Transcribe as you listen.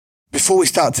Before we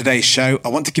start today's show, I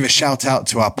want to give a shout out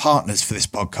to our partners for this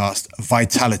podcast,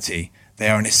 Vitality. They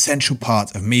are an essential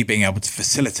part of me being able to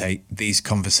facilitate these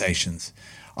conversations.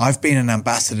 I've been an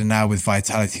ambassador now with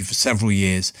Vitality for several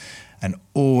years, and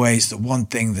always the one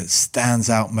thing that stands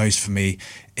out most for me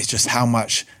is just how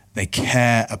much they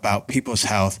care about people's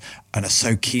health and are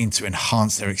so keen to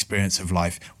enhance their experience of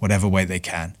life, whatever way they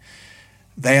can.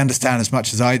 They understand as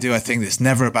much as I do. I think it's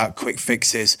never about quick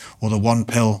fixes or the one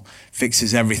pill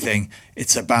fixes everything.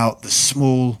 It's about the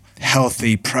small,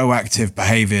 healthy, proactive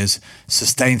behaviors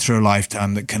sustained through a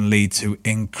lifetime that can lead to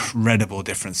incredible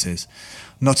differences.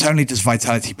 Not only does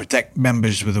Vitality protect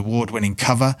members with award-winning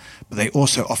cover, but they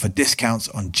also offer discounts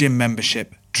on gym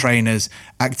membership, trainers,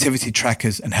 activity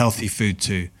trackers, and healthy food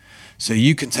too. So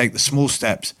you can take the small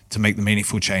steps to make the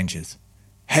meaningful changes.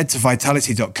 Head to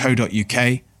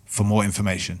vitality.co.uk for more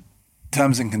information.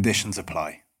 Terms and conditions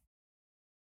apply.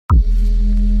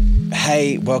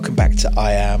 Hey, welcome back to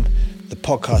I Am, the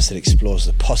podcast that explores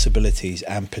the possibilities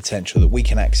and potential that we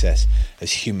can access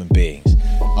as human beings.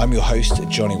 I'm your host,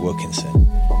 Johnny Wilkinson.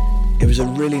 It was a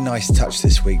really nice touch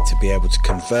this week to be able to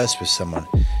converse with someone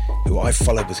who I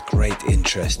followed with great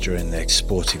interest during their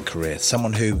sporting career,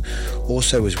 someone who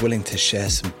also was willing to share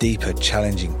some deeper,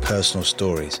 challenging personal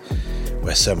stories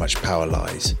where so much power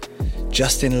lies.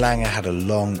 Justin Langer had a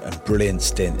long and brilliant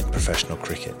stint in professional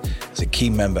cricket as a key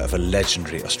member of a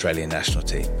legendary Australian national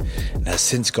team and has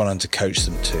since gone on to coach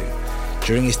them too.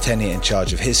 During his tenure in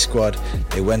charge of his squad,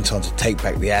 they went on to take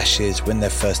back the Ashes, win their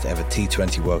first ever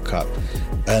T20 World Cup,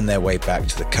 earn their way back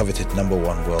to the coveted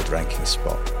 #1 world ranking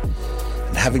spot.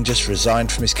 And having just resigned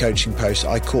from his coaching post,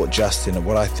 I caught Justin at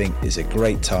what I think is a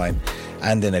great time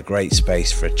and in a great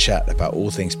space for a chat about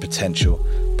all things potential,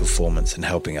 performance and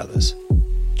helping others.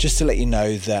 Just to let you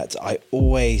know that I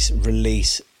always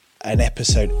release an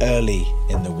episode early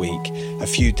in the week, a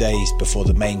few days before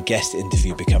the main guest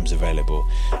interview becomes available.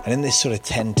 And in this sort of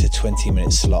 10 to 20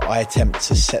 minute slot, I attempt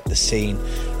to set the scene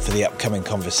for the upcoming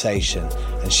conversation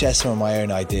and share some of my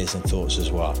own ideas and thoughts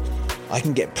as well. I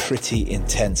can get pretty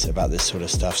intense about this sort of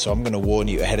stuff, so I'm going to warn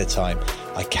you ahead of time,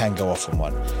 I can go off on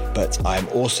one. But I'm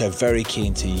also very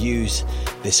keen to use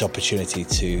this opportunity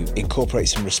to incorporate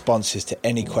some responses to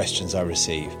any questions I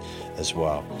receive as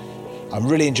well. I'm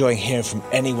really enjoying hearing from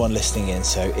anyone listening in,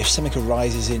 so if something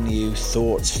arises in you,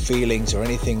 thoughts, feelings, or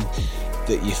anything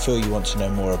that you feel you want to know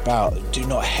more about, do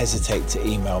not hesitate to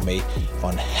email me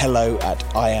on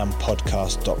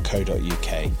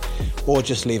hello@iampodcast.co.uk or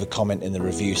just leave a comment in the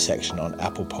review section on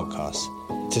Apple Podcasts.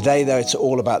 Today, though, it's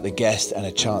all about the guest and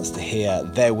a chance to hear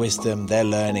their wisdom, their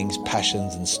learnings,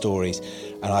 passions and stories.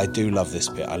 And I do love this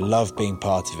bit. I love being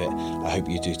part of it. I hope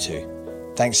you do too.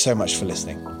 Thanks so much for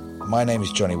listening. My name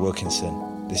is Johnny Wilkinson.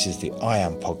 This is the I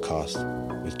Am Podcast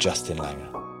with Justin Langer.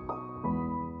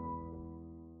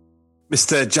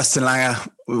 Mr. Justin Langer,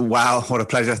 wow, what a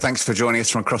pleasure. Thanks for joining us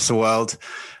from across the world.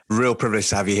 Real privilege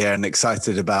to have you here and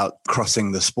excited about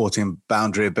crossing the sporting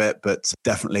boundary a bit, but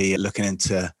definitely looking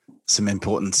into some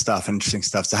important stuff, interesting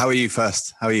stuff. So how are you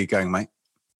first? How are you going, mate?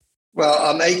 Well,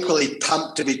 I'm equally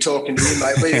pumped to be talking to you,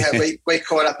 mate. We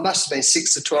caught up, must have been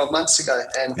 6 to 12 months ago.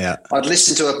 And yeah. I'd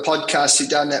listened to a podcast, you'd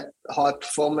done that high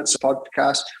performance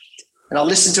podcast. And I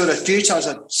listened to it a few times.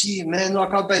 I thought, gee, man,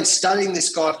 like I've been studying this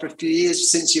guy for a few years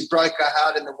since you broke our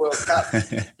heart in the World Cup.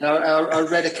 And I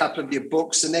read a couple of your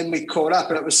books and then we caught up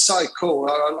and it was so cool.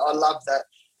 I love that.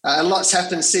 A lot's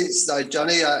happened since though,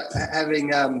 Johnny, I've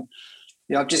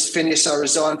just finished. I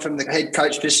resigned from the head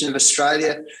coach position of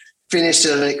Australia, finished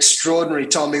at an extraordinary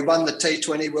time. We won the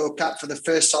T20 World Cup for the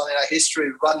first time in our history.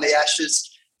 We won the Ashes.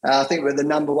 I think we're the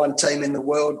 #1 team in the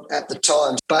world at the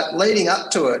time. But leading up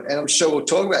to it, and I'm sure we'll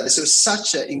talk about this, it was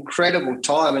such an incredible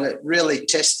time and it really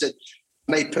tested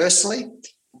me personally.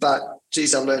 But,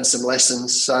 geez, I learned some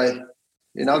lessons. So,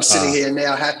 I'm sitting here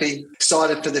now happy,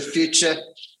 excited for the future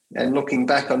and looking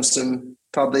back on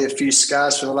probably a few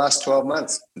scars from the last 12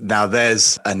 months. Now,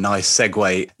 there's a nice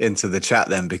segue into the chat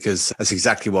then, because that's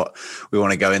exactly what we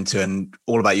want to go into and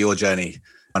all about your journey.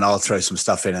 And I'll throw some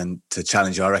stuff in and to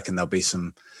challenge you. I reckon there'll be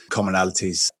some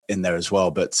commonalities in there as well.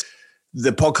 But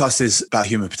the podcast is about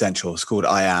human potential. It's called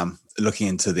I Am, looking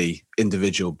into the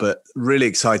individual, but really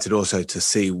excited also to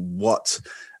see what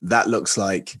that looks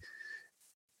like,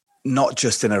 not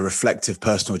just in a reflective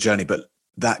personal journey, but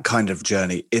that kind of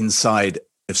journey inside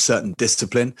of certain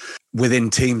discipline within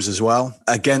teams as well,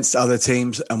 against other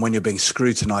teams. And when you're being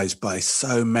scrutinized by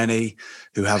so many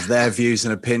who have their views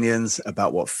and opinions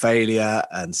about what failure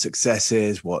and success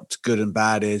is, what good and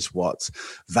bad is, what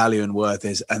value and worth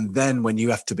is. And then when you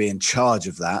have to be in charge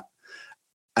of that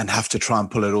and have to try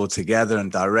and pull it all together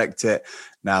and direct it.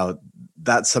 Now,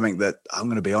 that's something that I'm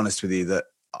going to be honest with you, that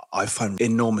I find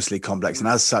enormously complex. And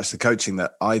as such, the coaching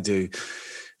that I do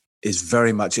is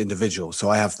very much individual. So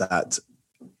I have that,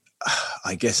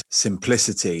 I guess,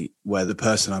 simplicity where the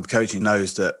person I'm coaching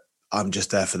knows that I'm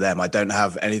just there for them. I don't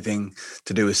have anything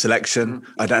to do with selection.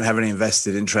 I don't have any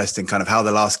invested interest in kind of how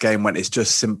the last game went. It's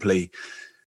just simply,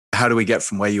 how do we get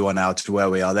from where you are now to where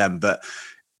we are then? But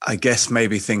I guess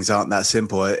maybe things aren't that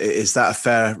simple. Is that a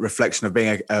fair reflection of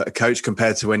being a coach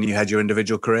compared to when you had your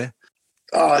individual career?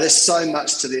 Oh, there's so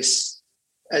much to this,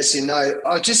 as you know.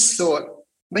 I just thought,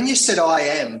 when you said I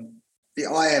Am, the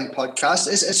I Am podcast,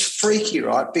 it's freaky,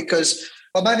 right? Because,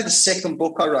 well, maybe the second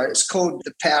book I wrote, it's called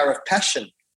The Power of Passion.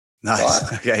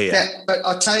 Nice. Right? Okay, yeah. Now, but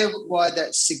I'll tell you why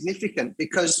that's significant,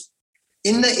 because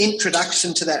in the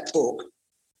introduction to that book,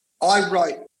 I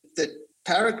wrote the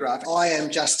paragraph, I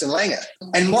am Justin Langer.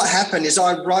 And what happened is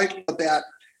I wrote about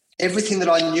everything that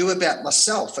I knew about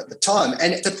myself at the time.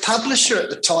 And the publisher at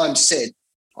the time said,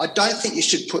 I don't think you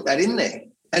should put that in there.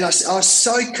 And I was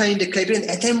so keen to keep it in.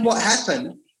 And then what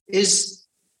happened is,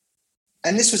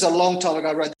 and this was a long time ago,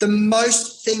 I wrote, the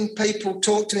most thing people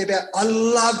talk to me about, I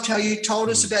loved how you told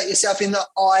us about yourself in the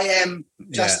I Am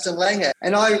Justin Langer.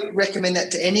 And I recommend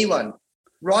that to anyone.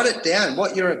 Write it down,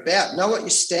 what you're about, know what you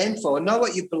stand for, know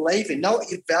what you believe in, know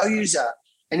what your values are.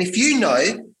 And if you know,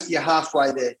 you're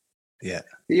halfway there. Yeah.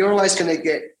 You're always going to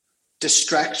get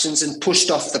distractions and pushed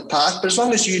off the path. But as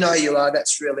long as you know you are,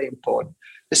 that's really important.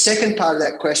 The second part of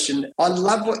that question, I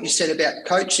love what you said about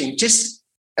coaching. Just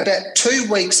about 2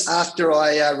 weeks after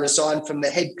I resigned from the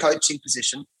head coaching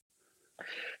position,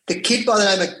 the kid by the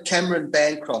name of Cameron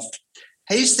Bancroft,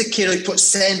 he's the kid who put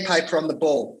sandpaper on the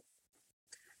ball.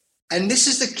 And this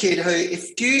is the kid who,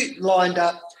 if you lined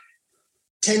up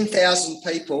 10,000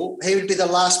 people, he would be the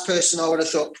last person I would have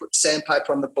thought put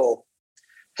sandpaper on the ball.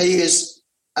 He is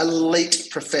elite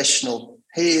professional.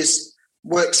 He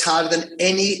works harder than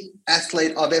any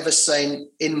athlete I've ever seen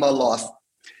in my life.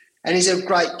 And he's a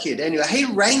great kid. Anyway, he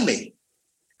rang me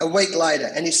a week later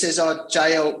and he says, oh,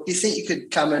 JL, do you think you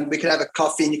could come and we could have a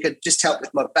coffee and you could just help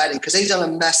with my batting? Because he's on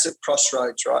a massive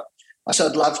crossroads, right? I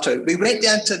said, I'd love to. We went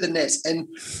down to the nets, and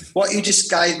what you just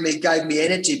gave me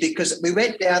energy, because we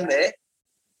went down there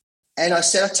and I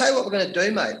said, I'll tell you what we're going to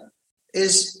do, mate,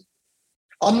 is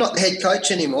I'm not the head coach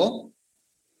anymore.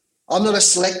 I'm not a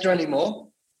selector anymore.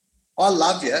 I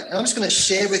love you. And I'm just going to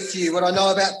share with you what I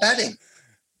know about batting.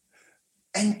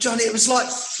 And Johnny, it was like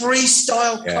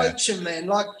freestyle coaching, man.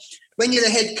 Like when you're the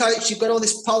head coach, you've got all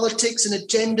this politics and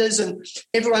agendas and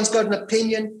everyone's got an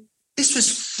opinion. This was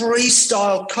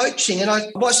freestyle coaching. And I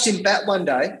watched him bat one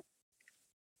day,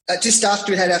 just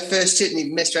after we had our first hit, and he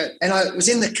messed around. And I was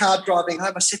in the car driving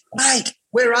home. I said, mate,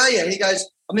 where are you? And he goes,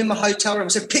 I'm in my hotel room. I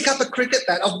said, pick up a cricket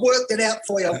bat. I've worked it out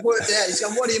for you. I've worked it out. He's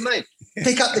going, what do you mean?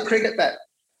 Pick up the cricket bat.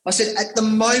 I said, at the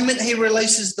moment he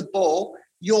releases the ball,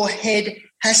 your head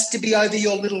has to be over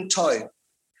your little toe,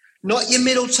 not your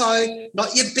middle toe,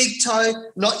 not your big toe,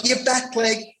 not your back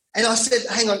leg. And I said,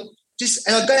 hang on,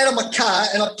 and I got out of my car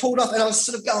and I pulled off and I was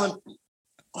sort of going,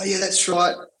 oh, yeah, that's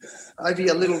right, over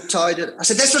your little toe. I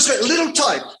said, that's what's right, little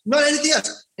toe, not anything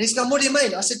else. And he's going, what do you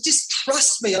mean? I said, just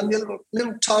trust me on your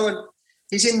little toe. And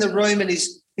he's in the room and he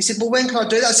said, well, when can I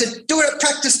do that? I said, do it at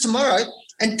practice tomorrow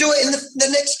and do it in the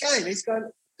next game. He's going,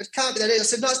 it can't be that easy. I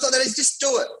said, no, it's not that easy, just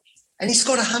do it. And he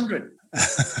scored 100.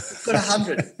 He got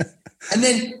 100. And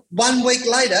then 1 week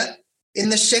later, in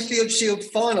the Sheffield Shield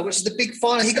final, which is the big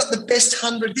final, he got the best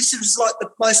 100. This was like the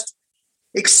most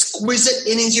exquisite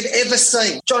innings you've ever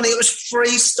seen. Johnny, it was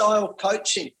freestyle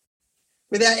coaching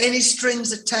without any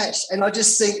strings attached. And I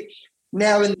just think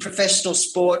now in professional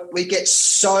sport, we get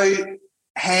so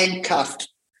handcuffed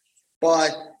by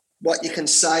what you can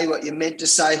say, what you're meant to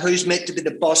say, who's meant to be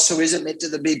the boss, who isn't meant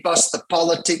to be boss, the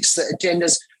politics, the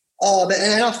agendas. Oh,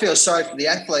 and I feel sorry for the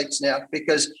athletes now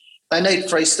because they need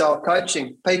freestyle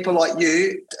coaching. People like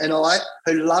you and I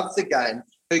who love the game,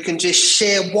 who can just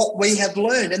share what we have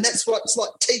learned. And that's what it's like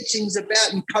teaching's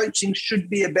about and coaching should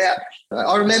be about.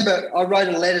 I remember I wrote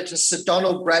a letter to Sir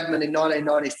Donald Bradman in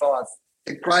 1995,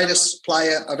 the greatest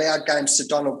player of our game, Sir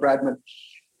Donald Bradman.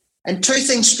 And two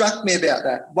things struck me about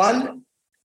that. One,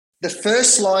 the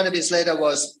first line of his letter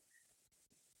was,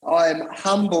 I am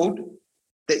humbled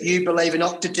that you believe an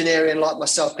octogenarian like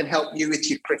myself can help you with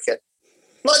your cricket.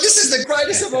 Like, this is the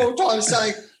greatest of all time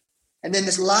saying. And then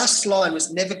this last line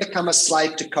was, never become a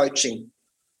slave to coaching.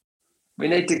 We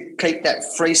need to keep that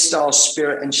freestyle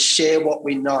spirit and share what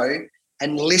we know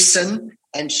and listen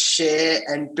and share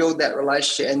and build that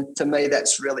relationship. And to me,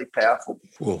 that's really powerful.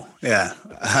 Cool. Yeah.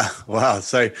 Wow.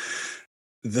 So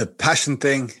the passion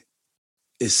thing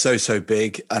is so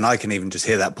big. And I can even just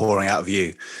hear that pouring out of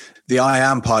you. The I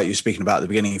am part you're speaking about at the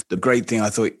beginning, the great thing I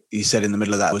thought you said in the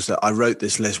middle of that was that I wrote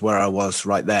this list where I was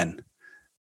right then.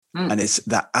 And it's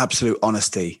that absolute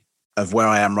honesty of where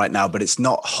I am right now, but it's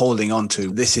not holding on to,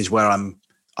 this is where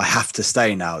I have to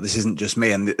stay now. This isn't just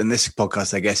me. And this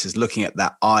podcast, I guess, is looking at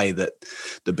that I that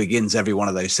begins every one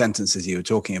of those sentences you were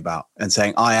talking about and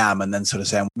saying, I am, and then sort of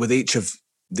saying, with each of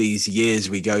these years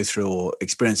we go through or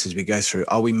experiences we go through,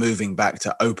 are we moving back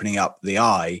to opening up the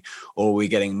I, or are we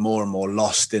getting more and more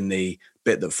lost in the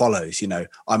bit that follows? You know,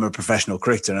 I'm a professional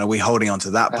cricketer, and are we holding on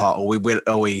to that part, or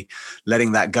are we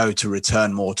letting that go to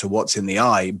return more to what's in the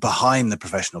I behind the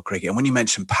professional cricket? And when you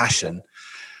mention passion,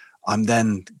 I'm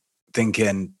then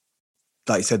thinking,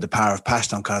 like you said, the power of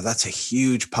passion. I'm kind of, that's a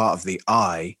huge part of the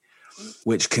I,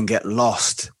 which can get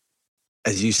lost,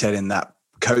 as you said in that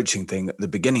coaching thing at the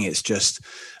beginning. It's just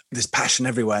this passion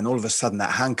everywhere, and all of a sudden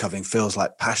that handcuffing feels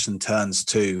like passion turns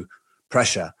to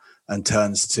pressure and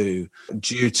turns to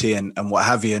duty and what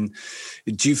have you. And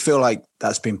do you feel like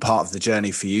that's been part of the journey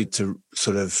for you to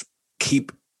sort of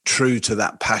keep true to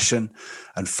that passion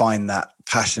and find that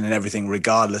passion in everything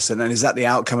regardless? And is that the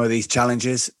outcome of these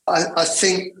challenges? I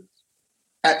think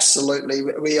absolutely.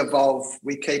 We evolve,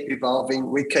 we keep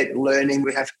evolving, we keep learning,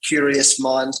 we have curious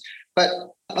minds. But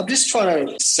I'm just trying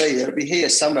to see, it'll be here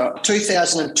somewhere.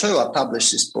 2002, I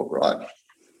published this book, right?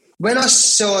 When I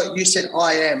saw it, you said,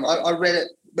 I am. I read it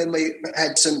when we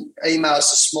had some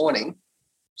emails this morning.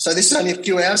 So this is only a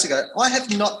few hours ago. I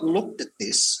have not looked at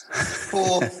this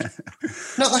for,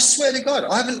 no, I swear to God,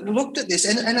 I haven't looked at this.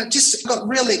 And I just got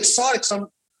really excited because I'm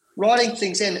writing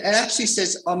things in. And it actually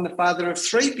says I'm the father of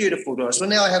 3 beautiful daughters. Well,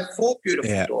 now I have 4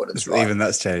 beautiful daughters, right? Even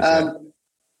that's changed.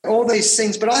 All these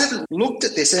things, but I haven't looked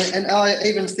at this. And I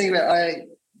even think about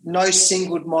no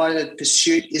single-minded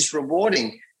pursuit is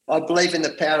rewarding. I believe in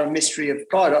the power and mystery of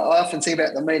God. I often think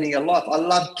about the meaning of life. I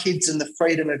love kids and the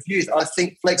freedom of youth. I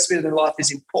think flexibility in life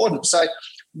is important. So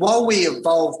while we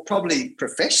evolve probably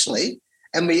professionally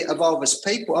and we evolve as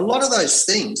people, a lot of those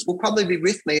things will probably be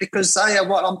with me because they are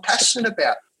what I'm passionate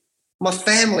about. My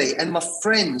family and my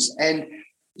friends and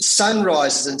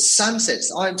sunrises and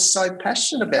sunsets. I'm so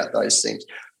passionate about those things.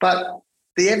 But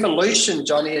the evolution,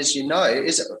 Johnny, as you know,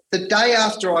 is the day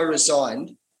after I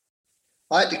resigned,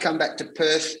 I had to come back to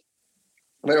Perth,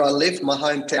 where I live, my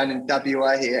hometown in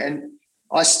WA here, and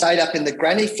I stayed up in the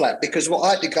granny flat because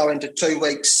I had to go into 2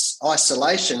 weeks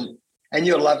isolation, and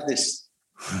you'll love this.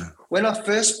 When I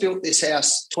first built this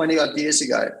house 20-odd years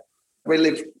ago, we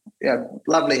lived,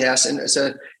 lovely house, and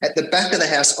so at the back of the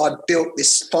house, I built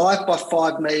this 5 by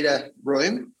 5 metre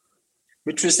room,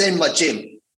 which was then my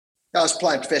gym. I was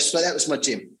playing professionally, that was my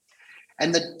gym.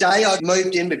 And the day I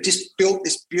moved in, we've just built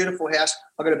this beautiful house.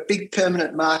 I got a big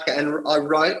permanent marker and I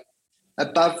wrote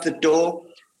above the door,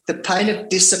 the pain of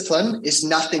discipline is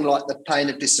nothing like the pain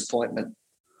of disappointment.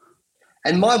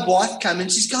 And my wife came in,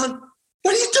 she's going,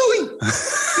 what are you doing?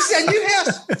 This is our new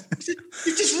house. Said,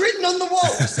 you've just written on the wall.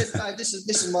 I said, no, this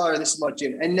is my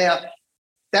gym. And now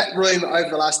that room over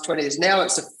the last 20 years, now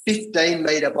it's a 15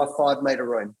 metre by 5 metre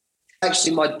room.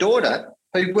 Actually, my daughter,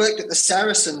 who worked at the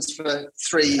Saracens for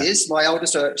 3 years, my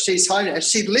oldest, she's home and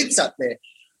she lives up there.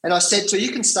 And I said to her,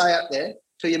 you can stay up there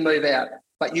till you move out,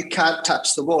 but you can't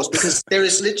touch the walls because there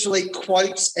is literally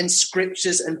quotes and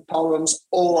scriptures and poems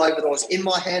all over the walls in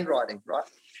my handwriting, right?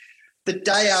 The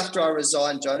day after I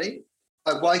resigned, Johnny,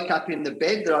 I woke up in the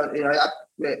bed,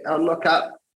 I look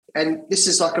up, and this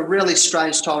is like a really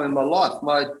strange time in my life.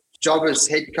 My job as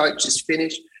head coach is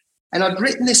finished. And I'd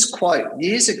written this quote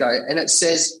years ago, and it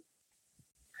says,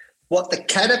 what the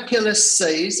caterpillar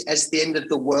sees as the end of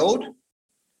the world,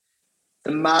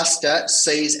 the master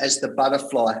sees as the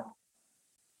butterfly.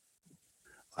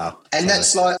 Wow. And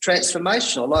that's like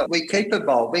transformational. Like we keep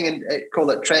evolving and call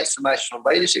it transformational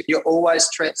leadership. You're always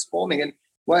transforming. And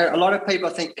where a lot of people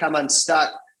I think come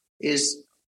unstuck is,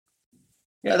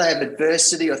 they have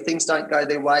adversity or things don't go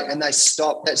their way and they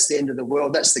stop. That's the end of the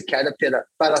world. That's the caterpillar.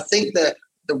 But I think the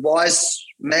wise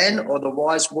man or the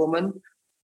wise woman,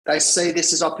 they see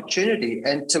this as opportunity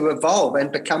and to evolve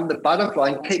and become the butterfly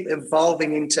and keep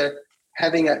evolving into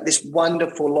having this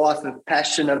wonderful life of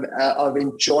passion, of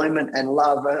enjoyment and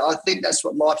love. And I think that's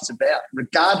what life's about,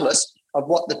 regardless of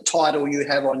what the title you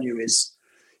have on you is.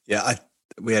 Yeah,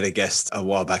 we had a guest a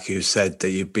while back who said that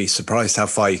you'd be surprised how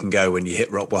far you can go when you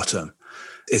hit rock bottom.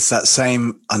 It's that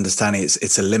same understanding.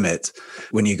 It's a limit.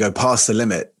 When you go past the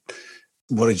limit,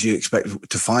 what did you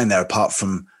expect to find there apart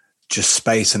from just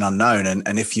space and unknown?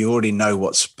 And if you already know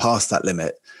what's past that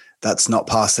limit, that's not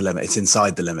past the limit, it's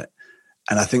inside the limit.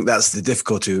 And I think that's the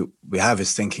difficulty we have,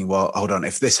 is thinking, well, hold on,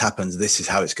 if this happens, this is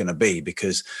how it's going to be,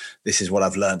 because this is what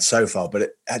I've learned so far.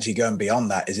 But actually going beyond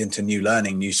that is into new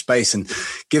learning, new space, and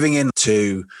giving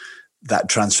into that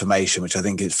transformation, which I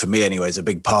think is, for me anyway, is a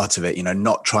big part of it,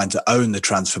 not trying to own the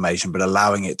transformation, but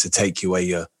allowing it to take you where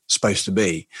you're supposed to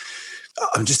be.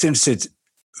 I'm just interested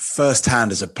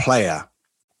firsthand as a player,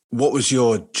 what was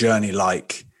your journey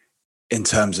like in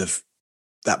terms of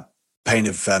that pain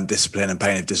of discipline and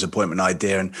pain of disappointment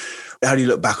idea, and how do you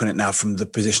look back on it now from the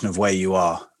position of where you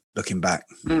are looking back?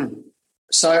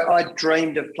 So I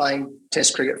dreamed of playing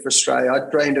Test cricket for Australia. I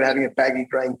dreamed of having a baggy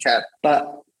green cap.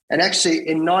 And actually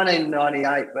in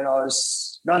 1988, when I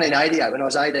was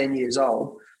 18 years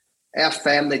old, our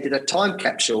family did a time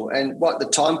capsule. And what the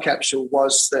time capsule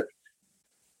was, that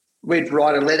we'd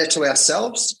write a letter to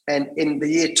ourselves, and in the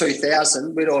year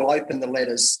 2000, we'd all open the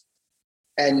letters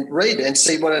and read it and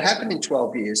see what had happened in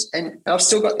 12 years. And I've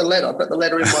still got the letter. I've got the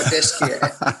letter in my desk here.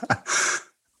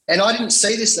 And I didn't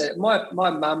see this letter. My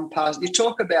mum passed. You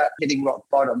talk about hitting rock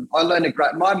bottom. I learned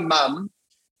my mum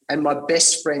and my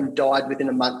best friend died within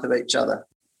a month of each other.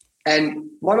 And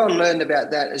what I learned about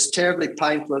that, as terribly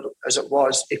painful as it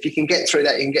was, if you can get through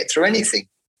that, you can get through anything.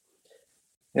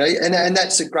 And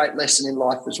that's a great lesson in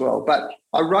life as well. But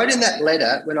I wrote in that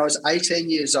letter when I was 18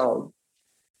 years old,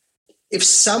 if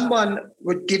someone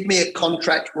would give me a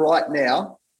contract right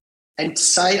now and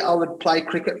say I would play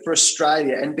cricket for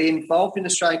Australia and be involved in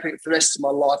Australian cricket for the rest of my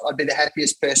life, I'd be the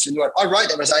happiest person in the world. I wrote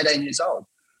that when I was 18 years old.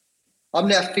 I'm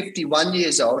now 51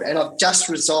 years old, and I've just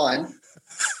resigned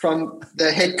from the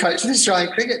head coach of the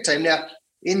Australian cricket team. Now,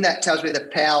 in that tells me the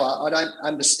power. I don't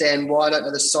understand why. I don't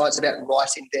know the science about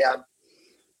writing down,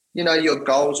 your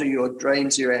goals or your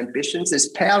dreams, your ambitions. There's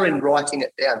power in writing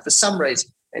it down for some reason.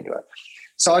 Anyway,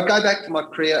 so I go back to my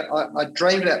career. I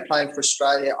dreamed about playing for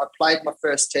Australia. I played my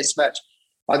first Test match.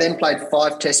 I then played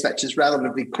 5 Test matches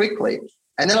relatively quickly,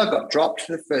 and then I got dropped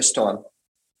for the first time.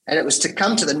 And it was to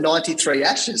come to the 93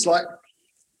 Ashes. Like,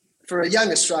 for a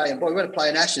young Australian boy, we went to play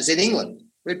in Ashes in England.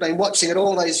 We'd been watching it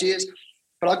all these years,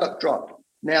 but I got dropped.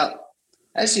 Now,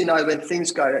 as you know, when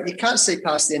things go down, you can't see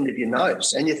past the end of your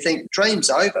nose, and you think, dream's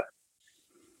over.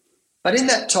 But in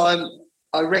that time,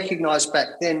 I recognised back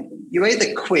then, you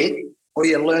either quit or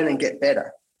you learn and get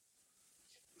better.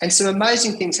 And some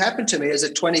amazing things happened to me as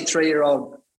a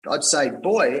 23-year-old, I'd say,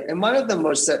 boy. And one of them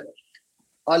was that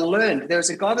I learned, there was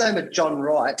a guy by the name of John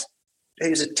Wright. He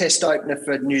was a Test opener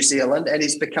for New Zealand, and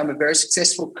he's become a very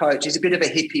successful coach. He's a bit of a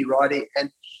hippie, righty.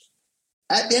 And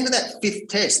at the end of that 5th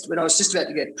Test, when I was just about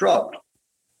to get dropped,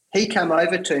 he came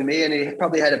over to me, and he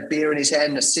probably had a beer in his hand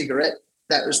and a cigarette.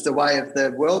 That was the way of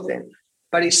the world then.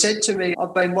 But he said to me,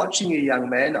 I've been watching you, young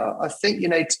man. I think you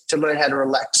need to learn how to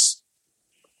relax.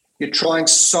 You're trying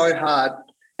so hard.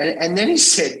 And then he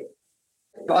said,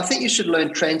 but I think you should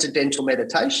learn transcendental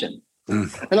meditation.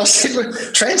 And I said, well,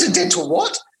 transcendental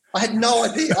what? I had no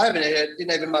idea.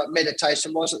 Didn't even know what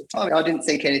meditation was at the time. I didn't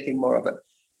think anything more of it.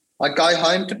 I go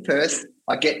home to Perth.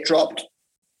 I get dropped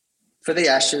for the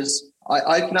Ashes.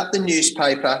 I open up the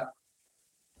newspaper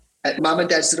at Mum and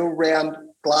Dad's little round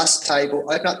glass table,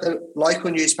 open up the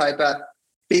local newspaper,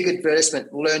 big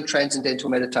advertisement, learn transcendental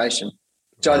meditation.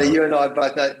 Johnny, you and I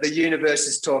both know the universe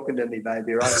is talking to me,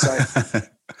 baby, right? So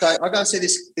I go and see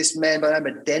this man by the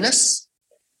name of Dennis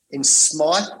in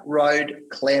Smythe Road,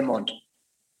 Claremont.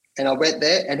 And I went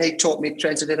there, and he taught me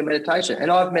transcendental meditation. And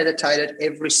I've meditated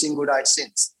every single day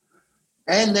since.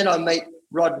 And then I meet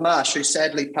Rod Marsh, who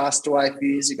sadly passed away a few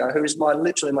years ago, who was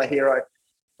literally my hero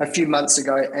a few months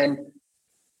ago. And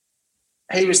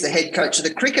he was the head coach of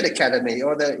the Cricket Academy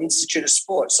or the Institute of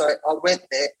Sport. So I went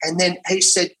there, and then he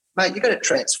said, mate, you've got to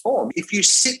transform. If you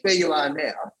sit where you are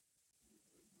now,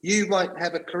 you won't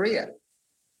have a career.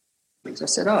 So I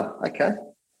said, oh, okay.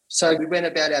 So we went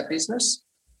about our business,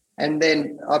 and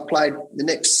then I played the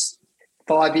next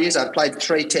 5 years. I played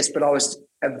 3 Tests, but I was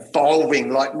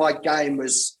evolving. Like, my game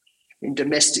was in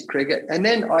domestic cricket. And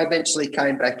then I eventually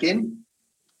came back in,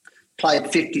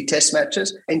 played 50 Test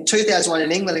matches. In 2001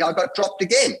 in England, I got dropped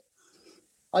again.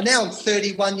 Now I'm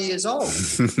 31 years old.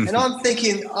 And I'm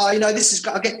thinking, I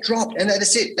get dropped. And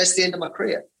that's it. That's the end of my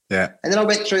career. Yeah. And then I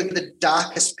went through the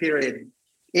darkest period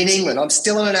in England. I'm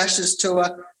still on an Ashes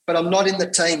tour, but I'm not in the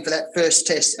team for that first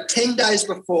Test. 10 days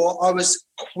before, I was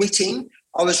quitting.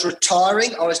 I was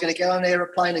retiring. I was going to get on an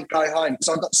aeroplane and go home because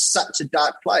I got such a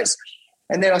dark place.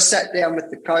 And then I sat down with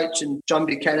the coach and John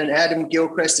Buchanan, Adam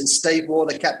Gilchrist and Steve Waugh,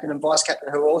 the captain and vice captain,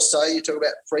 who also, you talk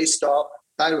about freestyle,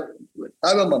 they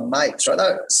were my mates,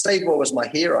 right? Steve Waugh was my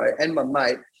hero and my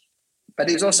mate, but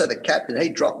he was also the captain. He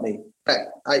dropped me back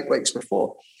 8 weeks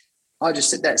before. I just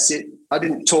said, that's it. I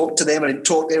didn't talk to them. I didn't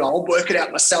talk to them. I'll work it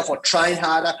out myself. I'll train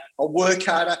harder. I'll work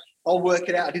harder. I'll work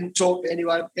it out. I didn't talk to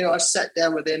anyone. I sat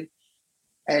down with them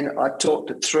and I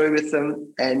talked it through with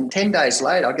them. And 10 days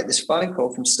later, I get this phone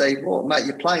call from Steve Waugh. Mate,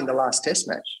 you're playing the last test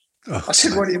match. Oh, I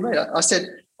said, what do you mean? I said,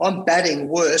 I'm batting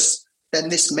worse than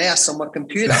this mouse on my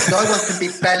computer. No one can be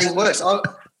batting worse.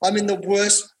 I'm in the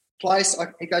worst place.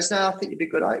 He goes, no, I think you'd be a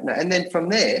good opener. And then from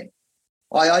there,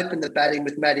 I opened the batting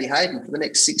with Matty Hayden for the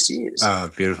next 6 years. Oh,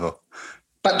 beautiful.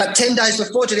 But 10 days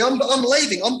before, Johnny, I'm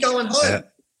leaving. I'm going home.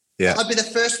 Yeah. I'd be the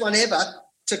first one ever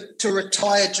to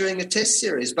retire during a test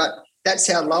series. But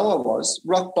that's how low I was,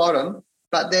 rock bottom.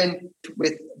 But then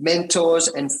with mentors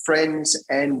and friends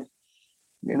and,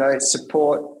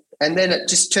 support, and then it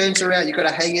just turns around. You've got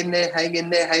to hang in there,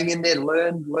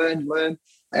 learn.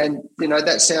 And,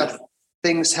 that's how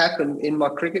things happen in my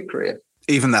cricket career.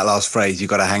 Even that last phrase,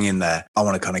 you've got to hang in there. I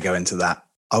want to kind of go into that.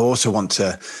 I also want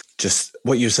to just,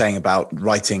 what you're saying about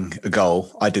writing a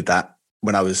goal, I did that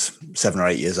when I was 7 or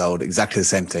 8 years old, exactly the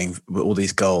same thing with all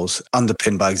these goals,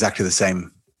 underpinned by exactly the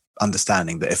same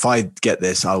understanding that if I get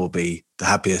this, I will be the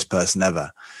happiest person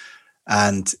ever.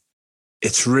 And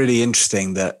it's really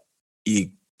interesting that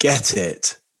you get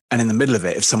it. And in the middle of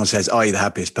it, if someone says, are you the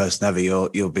happiest person ever?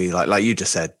 You'll be like you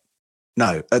just said,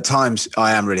 no. At times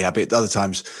I am really happy. At other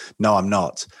times, no, I'm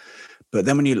not. But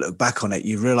then when you look back on it,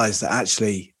 you realize that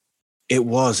actually it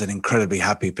was an incredibly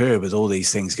happy period with all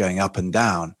these things going up and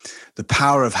down. The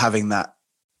power of having that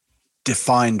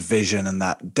defined vision and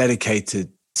that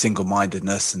dedicated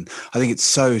single-mindedness. And I think it's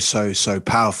so, so, so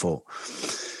powerful.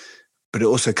 But it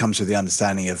also comes with the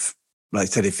understanding of, like I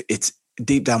said, if it's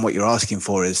deep down what you're asking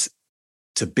for is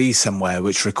to be somewhere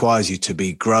which requires you to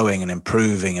be growing and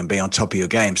improving and be on top of your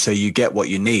game. So you get what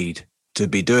you need to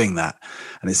be doing that.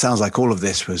 And it sounds like all of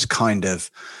this was kind of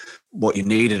what you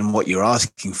needed and what you're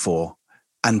asking for.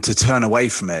 And to turn away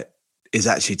from it is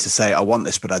actually to say, I want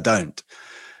this, but I don't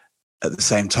at the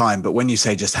same time. But when you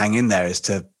say just hang in there is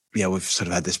to, we've sort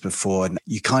of had this before. And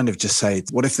you kind of just say,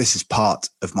 what if this is part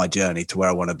of my journey to where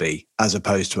I want to be, as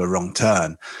opposed to a wrong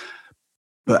turn?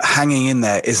 But hanging in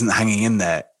there isn't hanging in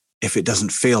there if it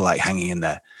doesn't feel like hanging in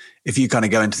there. If you kind of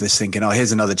go into this thinking,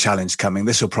 here's another challenge coming,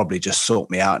 this will probably just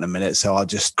sort me out in a minute, so I'll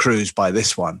just cruise by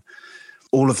this one.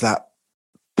 All of that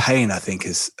pain, I think,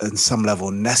 is on some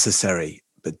level necessary,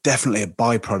 but definitely a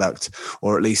byproduct,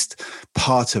 or at least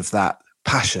part of that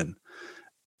passion.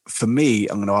 For me,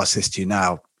 I'm going to ask this to you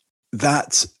now,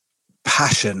 that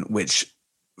passion which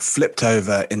flipped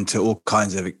over into all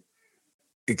kinds of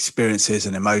experiences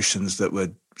and emotions that were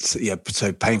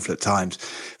so painful at times,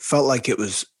 felt like it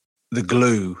was the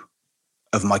glue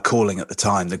of my calling at the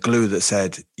time, the glue that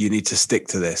said, you need to stick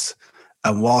to this.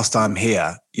 And whilst I'm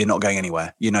here, you're not going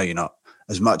anywhere. You're not.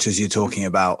 As much as you're talking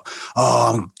about,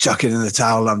 I'm chucking in the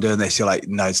towel, I'm doing this, you're like,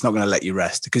 no, it's not going to let you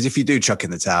rest. Because if you do chuck in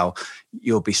the towel,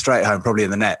 you'll be straight home, probably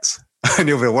in the nets. And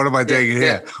you'll be, what am I doing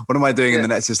here? What am I doing in the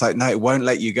nets? It's like, no, it won't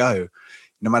let you go.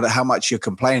 No matter how much you're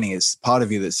complaining, it's part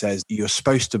of you that says, you're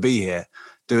supposed to be here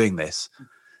doing this.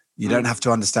 You don't have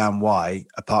to understand why,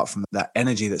 apart from that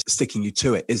energy that's sticking you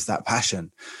to it is that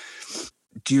passion.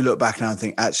 Do you look back now and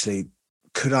think, actually,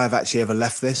 could I have actually ever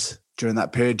left this during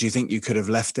that period? Do you think you could have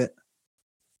left it?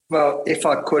 Well, if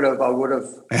I could have, I would have.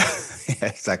 Yeah,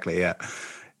 exactly. Yeah.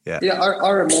 I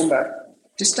remember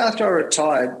just after I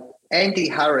retired, Andy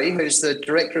Hurry, who's the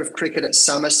director of cricket at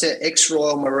Somerset,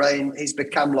 ex-Royal Marine, he's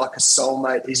become like a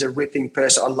soulmate. He's a ripping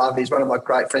person. I love him. He's one of my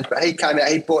great friends. But he came out,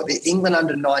 he brought the England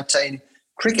under-19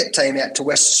 cricket team out to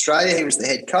West Australia. He was the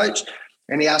head coach,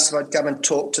 and he asked if I'd come and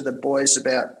talk to the boys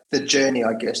about the journey,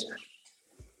 I guess.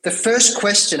 The first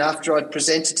question after I'd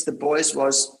presented to the boys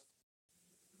was,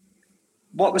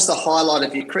 what was the highlight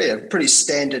of your career? Pretty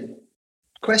standard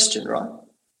question, right?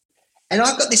 And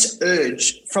I got this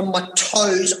urge from my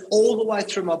toes all the way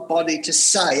through my body to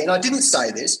say, and I didn't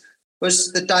say this,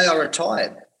 was the day I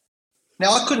retired.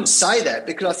 Now, I couldn't say that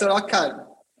because I thought I can't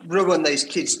ruin these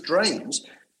kids' dreams.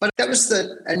 But that was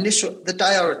the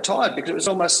day I retired, because it was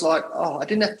almost like, I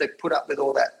didn't have to put up with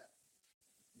all that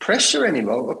pressure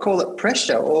anymore, or call it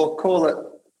pressure or call it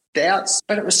doubts.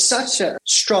 But it was such a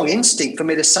strong instinct for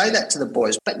me to say that to the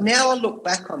boys. But now I look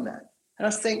back on that and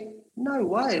I think, no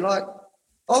way, like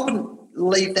I wouldn't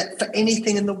leave that for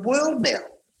anything in the world now,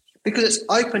 because it's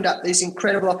opened up these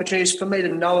incredible opportunities for me to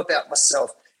know about myself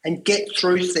and get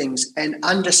through things and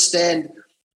understand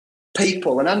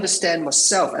people and understand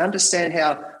myself and understand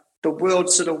how the world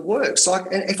sort of works.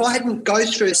 And if I hadn't go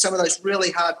through some of those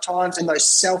really hard times and those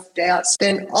self-doubts,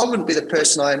 then I wouldn't be the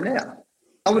person I am now.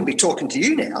 I wouldn't be talking to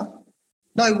you now.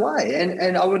 No way.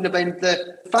 And I wouldn't have been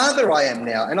the father I am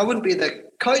now. And I wouldn't be the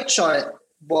coach I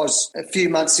was a few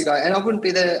months ago, and I wouldn't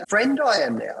be the friend I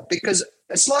am now, because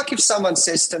it's like if someone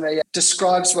says to me,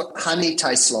 describes what honey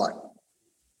tastes like.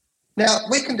 Now,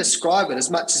 we can describe it as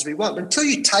much as we want, but until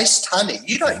you taste honey,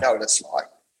 you don't know what it's like.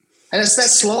 And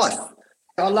that's life.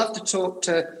 I love to talk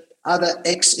to other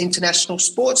ex-international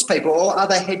sports people or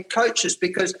other head coaches,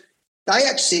 because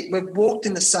we've walked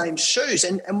in the same shoes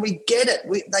and we get it.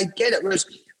 They get it. Whereas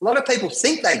a lot of people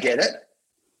think they get it,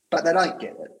 but they don't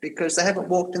get it because they haven't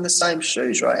walked in the same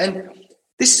shoes, right? And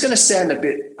this is going to sound a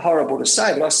bit horrible to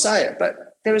say, but I say it.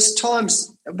 But there is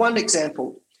times, one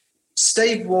example,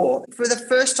 Steve Waugh, for the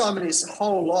first time in his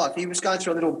whole life, he was going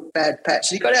through a little bad patch.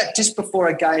 He got out just before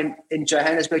a game in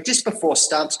Johannesburg, just before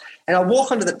Stumps, and I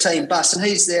walk onto the team bus and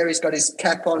he's there. He's got his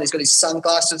cap on, he's got his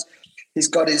sunglasses, he's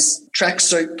got his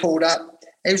tracksuit pulled up.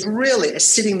 He was really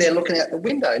sitting there looking out the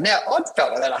window. Now, I'd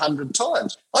felt like that 100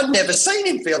 times. I'd never seen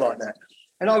him feel like that.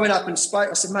 And I went up and spoke.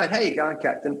 I said, mate, how you going,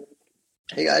 Captain?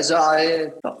 He goes, yeah,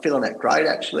 not feeling that great,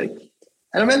 actually. And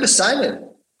I remember saying to him,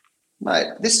 mate,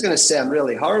 this is going to sound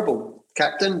really horrible,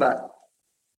 Captain, but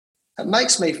it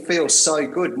makes me feel so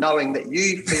good knowing that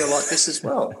you feel like this as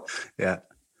well. Yeah.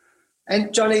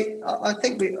 And, Johnny, I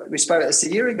think we spoke about this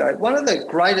a year ago. One of the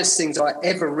greatest things I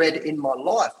ever read in my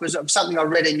life was something I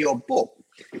read in your book,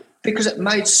 because it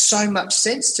made so much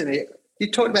sense to me. You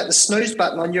talked about the snooze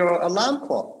button on your alarm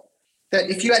clock, that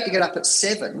if you had to get up at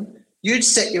 7, you'd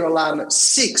set your alarm at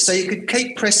 6 so you could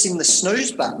keep pressing the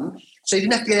snooze button so you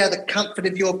didn't have to get out of the comfort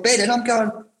of your bed. And I'm going,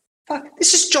 fuck,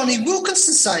 this is Jonny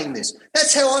Wilkinson saying this.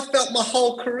 That's how I felt my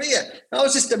whole career. I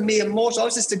was just a mere mortal. I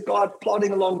was just a guy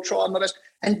plodding along, trying my best.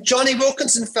 And Jonny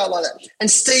Wilkinson felt like that. And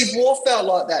Steve Waugh felt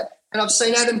like that. And I've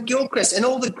seen Adam Gilchrist and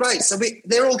all the greats. So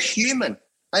they're all human.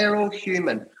 They are all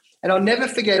human. And I'll never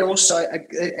forget also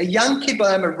a young kid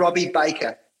by the name of Robbie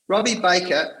Baker. Robbie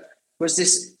Baker was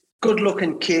this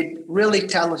good-looking kid, really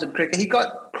talented cricketer. He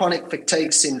got chronic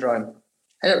fatigue syndrome,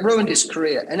 and it ruined his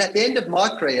career. And at the end of my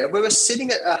career, we were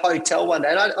sitting at a hotel one day,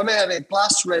 and I remember having a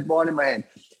glass of red wine in my hand,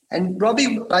 and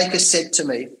Robbie Baker said to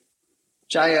me,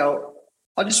 JL,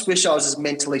 I just wish I was as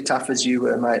mentally tough as you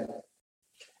were, mate.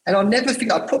 And I'll never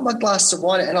forget, I put my glass of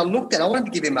wine and I looked at him, I wanted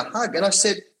to give him a hug, and I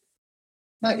said,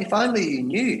 mate, if only you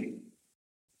knew.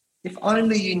 If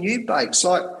only you knew, Bakes.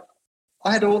 Like,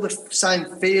 I had all the same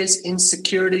fears,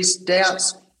 insecurities,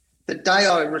 doubts. The day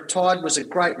I retired was a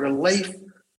great relief.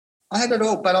 I had it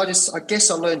all, but I guess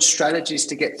I learned strategies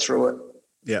to get through it.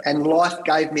 Yeah. And life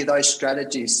gave me those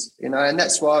strategies, and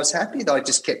that's why I was happy that I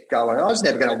just kept going. I was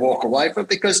never going to walk away from it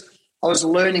because I was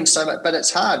learning so much, but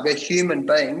it's hard. We're human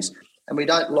beings and we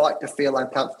don't like to feel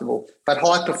uncomfortable, but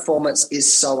high performance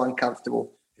is so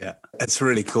uncomfortable. Yeah, it's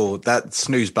really cool. That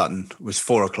snooze button was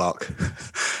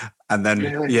 4:00. And then,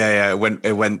 Really? it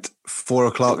went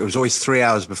 4:00. It was always 3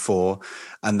 hours before.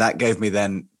 And that gave me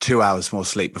then 2 hours more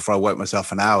sleep before I woke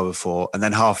myself an hour before, and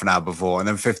then half an hour before, and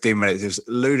then 15 minutes. It was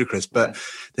ludicrous. But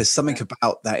there's something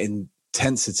about that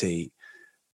intensity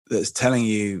that's telling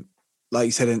you, like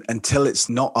you said, until it's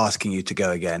not asking you to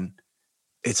go again,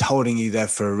 it's holding you there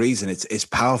for a reason. It's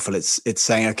powerful. It's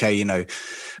saying, okay,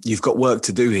 you've got work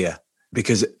to do here.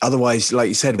 Because otherwise, like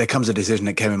you said, there comes a decision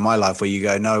that came in my life where you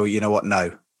go, no, you know what?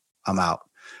 No, I'm out.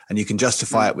 And you can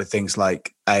justify it with things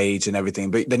like age and everything.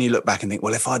 But then you look back and think,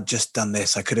 well, if I'd just done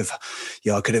this, I could have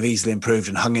easily improved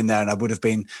and hung in there and I would have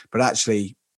been. But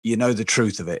actually, the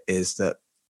truth of it is that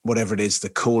whatever it is, the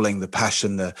calling, the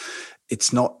passion,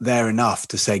 it's not there enough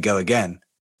to say go again.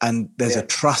 And there's a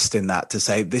trust in that to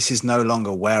say, this is no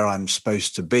longer where I'm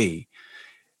supposed to be.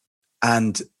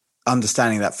 And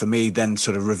understanding that for me then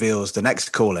sort of reveals the next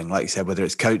calling, like you said, whether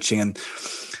it's coaching. And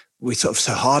we sort of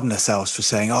so harden ourselves for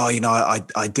saying,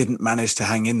 I didn't manage to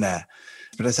hang in there.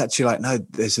 But it's actually like, no,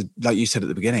 there's like you said at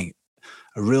the beginning,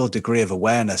 a real degree of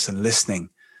awareness and listening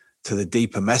to the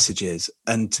deeper messages.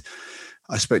 And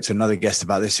I spoke to another guest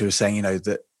about this who was saying,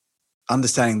 that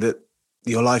understanding that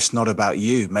your life's not about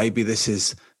you. Maybe this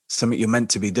is something you're meant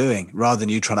to be doing, rather than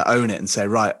you trying to own it and say,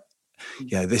 right,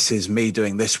 this is me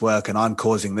doing this work and I'm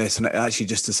causing this. And actually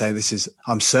just to say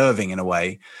I'm serving in a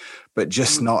way, but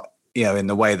just not, in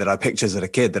the way that I pictured as a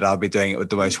kid, that I'll be doing it with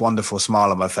the most wonderful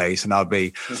smile on my face and I'll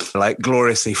be like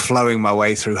gloriously flowing my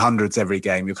way through hundreds every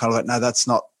game. You're kind of like, no, that's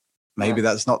not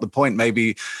the point.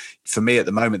 Maybe for me at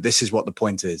the moment, this is what the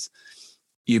point is.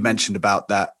 You mentioned about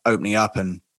that opening up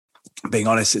and being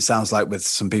honest. It sounds like with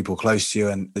some people close to you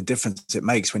and the difference it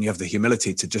makes when you have the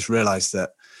humility to just realize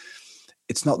that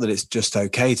it's not that it's just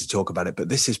okay to talk about it, but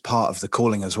this is part of the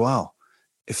calling as well.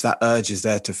 If that urge is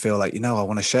there to feel like, I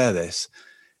want to share this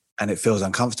and it feels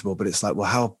uncomfortable, but it's like, well,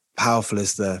 how powerful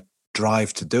is the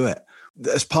drive to do it?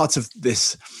 As part of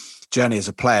this journey as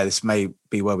a player, this may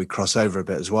be where we cross over a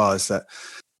bit as well, is that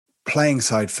playing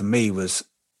side for me was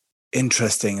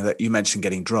interesting that you mentioned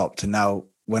getting dropped. And now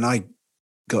when I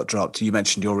got dropped, you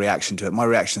mentioned your reaction to it. My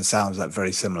reaction sounds like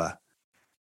very similar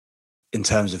in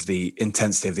terms of the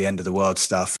intensity of the end of the world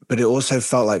stuff. But it also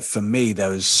felt like for me, there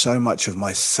was so much of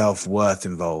my self-worth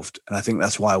involved. And I think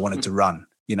that's why I wanted to run.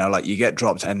 You know, like you get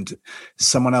dropped and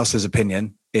someone else's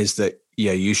opinion is that,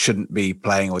 yeah, you shouldn't be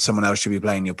playing or someone else should be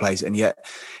playing your place. And yet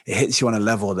it hits you on a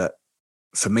level that,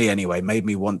 for me anyway, made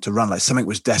me want to run. Like something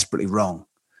was desperately wrong,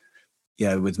 you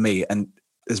know, with me. And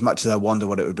as much as I wonder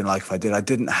what it would have been like if I did, I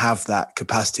didn't have that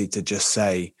capacity to just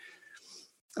say,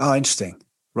 oh, interesting.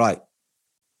 Right.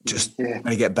 Just going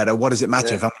to get better. What does it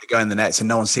matter if I'm going to go in the nets and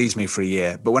no one sees me for a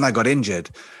year? But when I got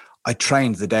injured, I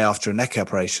trained the day after a neck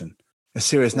operation, a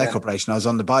serious neck operation. I was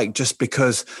on the bike just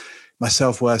because my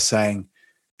self-worth saying,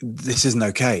 this isn't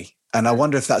okay. And I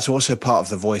wonder if that's also part of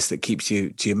the voice that keeps you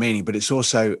to your meaning, but it's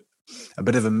also a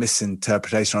bit of a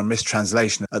misinterpretation or a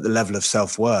mistranslation at the level of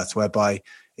self-worth, whereby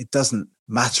it doesn't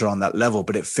matter on that level,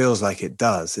 but it feels like it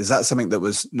does. Is that something that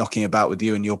was knocking about with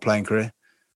you in your playing career?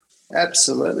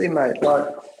 Absolutely, mate.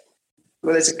 Well,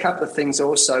 there's a couple of things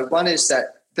also. One is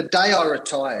that the day I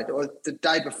retired or the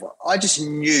day before, I just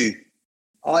knew.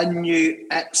 I knew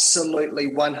absolutely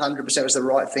 100% it was the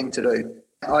right thing to do.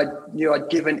 I knew I'd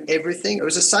given everything. It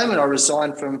was the same when I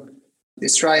resigned from the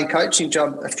Australian coaching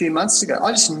job a few months ago.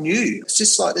 I just knew. It's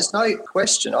just like there's no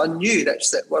question. I knew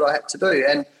that's what I had to do.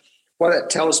 And what it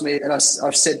tells me, and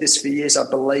I've said this for years, I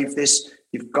believe this,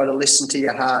 you've got to listen to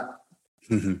your heart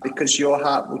because your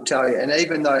heart will tell you. And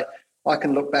even though I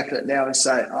can look back at it now and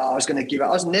say, oh, I was going to give up.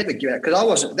 I was never giving up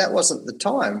because that wasn't the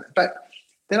time. But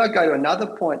then I go to another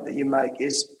point that you make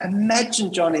is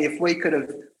imagine, Johnny, if we could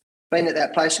have been at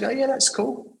that place and go, yeah, that's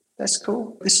cool. That's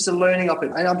cool. This is a learning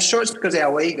opportunity. And I'm sure it's because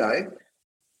our ego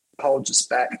holds us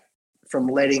back from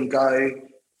letting go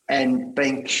and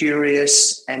being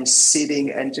curious and sitting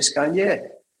and just going, yeah,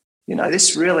 you know,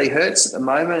 this really hurts at the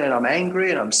moment and I'm angry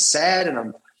and I'm sad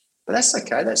but that's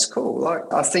okay. That's cool.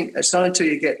 Like, I think it's not until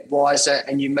you get wiser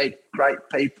and you meet great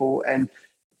people and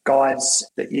guides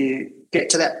that you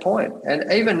get to that point.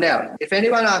 And even now, if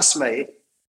anyone asks me,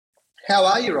 how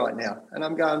are you right now? And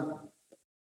I'm going,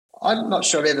 I'm not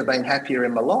sure I've ever been happier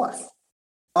in my life.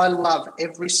 I love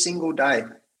every single day.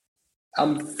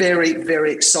 I'm very,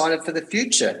 very excited for the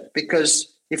future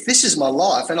because if this is my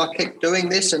life and I keep doing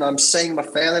this and I'm seeing my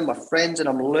family, my friends, and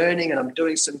I'm learning and I'm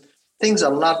doing some things I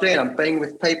love doing, I'm being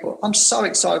with people, I'm so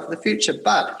excited for the future.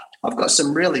 But I've got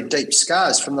some really deep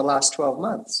scars from the last 12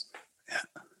 months.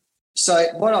 Yeah. So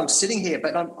what I'm sitting here,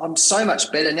 but I'm so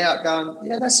much better now going,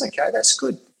 yeah, that's okay. That's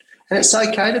good. And it's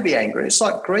okay to be angry. It's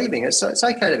like grieving. It's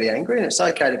okay to be angry and it's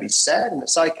okay to be sad and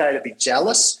it's okay to be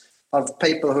jealous of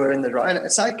people who are in the right. And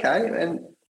it's okay. And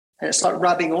it's like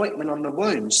rubbing ointment on the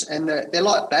wounds. And they're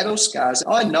like battle scars.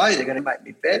 I know they're going to make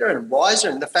me better and wiser.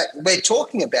 And the fact that we're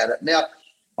talking about it now,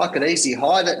 I could easily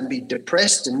hide it and be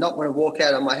depressed and not want to walk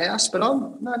out of my house. But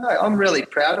I'm really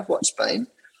proud of what's been.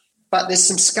 But there's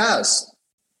some scars.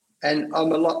 And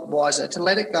I'm a lot wiser to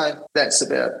let it go. That's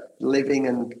about living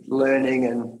and learning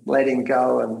and letting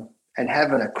go and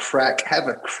having a crack. Have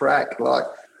a crack. Like,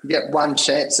 you get one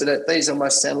chance at it. These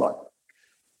almost sound like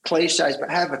cliches, but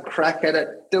have a crack at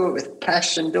it. Do it with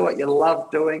passion. Do what you love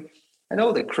doing. And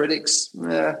all the critics,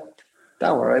 don't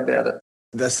worry about it.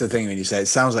 That's the thing when you say it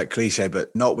sounds like cliche,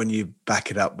 but not when you back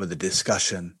it up with a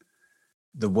discussion.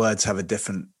 The words have a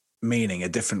different meaning, a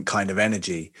different kind of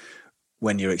energy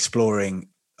when you're exploring,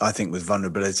 I think, with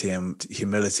vulnerability and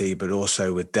humility, but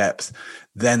also with depth.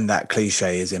 Then that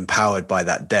cliche is empowered by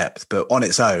that depth. But on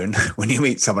its own, when you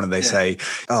meet someone and they say,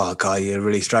 oh, Guy, you're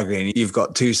really struggling, you've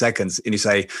got 2 seconds, and you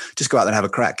say, just go out there and have a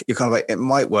crack. You're kind of like, it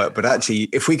might work, but actually,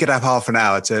 if we could have half an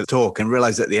hour to talk and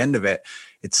realize at the end of it,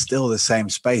 it's still the same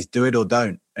space. Do it or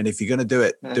don't. And if you're going to do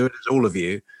it, do it as all of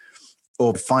you,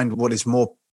 or find what is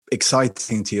more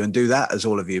exciting to you and do that as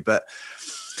all of you. But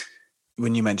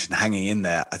when you mentioned hanging in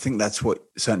there, I think that's what,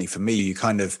 certainly for me, you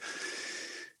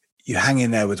hang in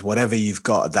there with whatever you've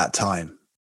got at that time,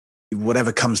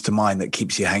 whatever comes to mind that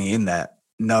keeps you hanging in there,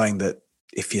 knowing that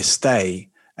if you stay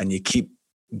and you keep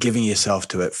giving yourself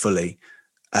to it fully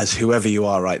as whoever you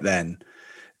are right then,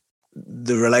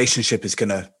 the relationship is going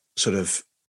to sort of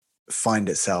find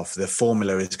itself. The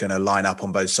formula is going to line up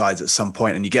on both sides at some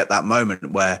point, and you get that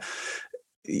moment where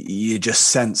you just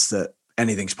sense that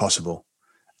anything's possible.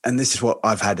 And this is what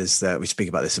I've had is that we speak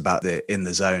about this, about the in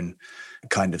the zone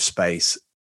kind of space.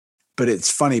 But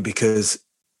it's funny because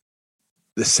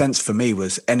the sense for me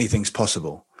was anything's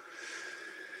possible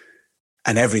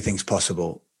and everything's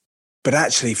possible. But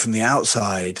actually from the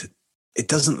outside, it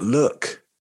doesn't look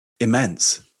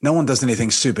immense. No one does anything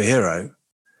superhero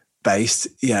based,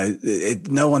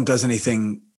 no one does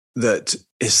anything that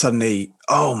is suddenly,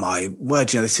 oh my word,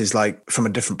 this is like from a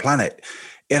different planet.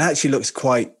 It actually looks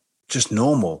quite just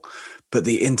normal, but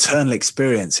the internal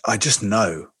experience, I just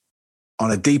know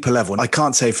on a deeper level. I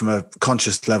can't say from a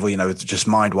conscious level, just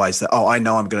mind wise that, I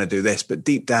know I'm going to do this, but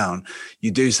deep down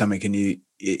you do something and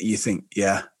you think,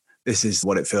 yeah, this is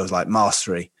what it feels like,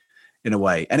 mastery in a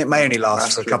way. And it may only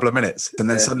last for a couple of minutes and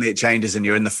then suddenly it changes and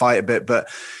you're in the fight a bit, but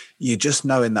you just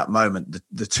know in that moment,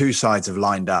 the two sides have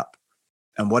lined up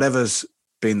and whatever's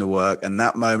been the work and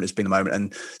that moment has been the moment.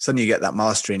 And suddenly you get that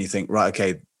mastery and you think, right,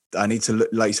 okay, I need to,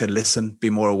 like you said, listen, be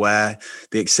more aware.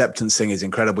 The acceptance thing is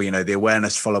incredible. The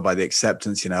awareness followed by the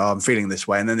acceptance, I'm feeling this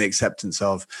way. And then the acceptance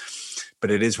of,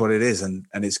 but it is what it is. And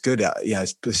it's good.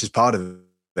 This is part of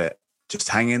it. Just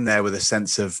hang in there with a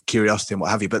sense of curiosity and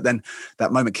what have you. But then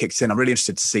that moment kicks in. I'm really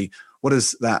interested to see what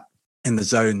does that in the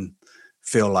zone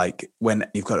feel like when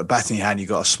you've got a bat in your hand, you've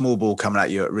got a small ball coming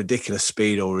at you at ridiculous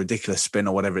speed or ridiculous spin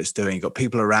or whatever it's doing. You've got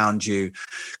people around you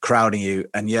crowding you,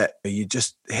 and yet you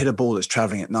just hit a ball that's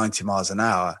traveling at 90 miles an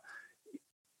hour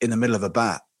in the middle of a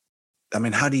bat. I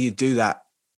mean, how do you do that?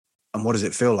 And what does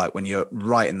it feel like when you're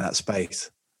right in that space?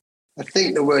 I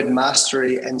think the word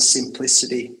mastery and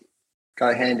simplicity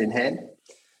go hand in hand.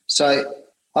 So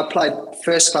I played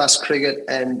first class cricket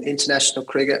and international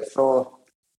cricket for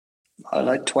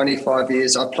 25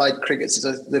 years. I played cricket as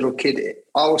a little kid.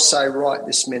 I will say right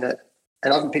this minute,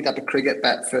 and I haven't picked up a cricket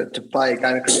bat to play a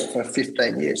game of cricket for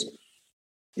 15 years.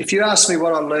 If you ask me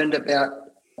what I learned about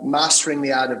mastering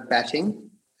the art of batting,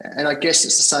 and I guess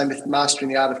it's the same with mastering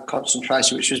the art of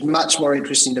concentration, which was much more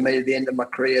interesting to me at the end of my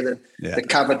career than the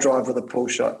cover drive or the pull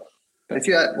shot. But if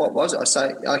you ask, what was it? I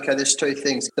say, okay, there's two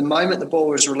things. The moment the ball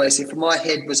was released, if my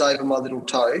head was over my little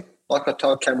toe, like I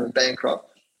told Cameron Bancroft,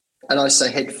 and I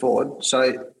say head forward.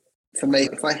 So for me,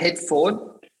 if I head forward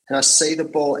and I see the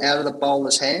ball out of the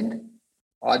bowler's hand,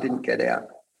 I didn't get out.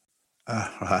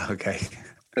 Right, okay.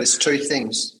 There's two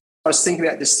things. I was thinking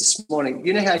about this morning.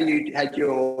 You know how you had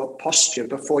your posture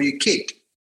before you kicked?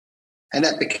 And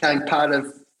that became part of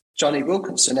Jonny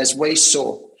Wilkinson, as we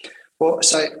saw. Well,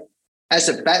 so as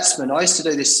a batsman, I used to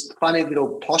do this funny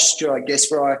little posture, I guess,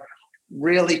 where I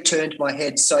really turned my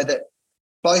head so that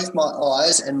both my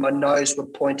eyes and my nose were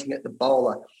pointing at the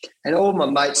bowler. And all my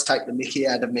mates take the mickey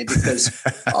out of me because,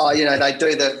 they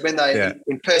do when they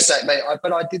impersonate me.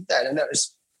 But I did that, and that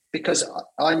was because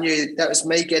I knew that was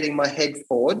me getting my head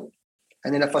forward.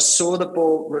 And then if I saw the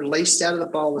ball released out of the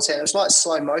bowler's hand, it was like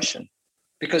slow motion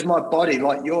because my body,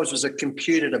 like yours, was a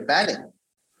computer to batting.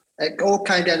 It all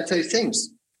came down to two things.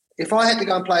 If I had to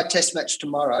go and play a test match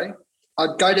tomorrow,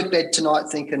 I'd go to bed tonight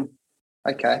thinking,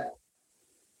 okay,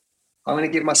 I'm going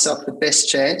to give myself the best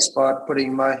chance by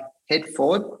putting my head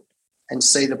forward and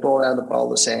see the ball out of the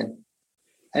bowler's hand.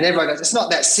 And everyone goes, it's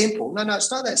not that simple. No,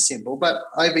 it's not that simple. But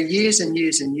over years and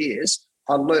years and years,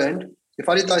 I learned if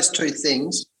I did those two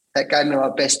things, that gave me my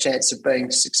best chance of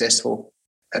being successful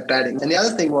at batting. And the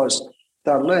other thing was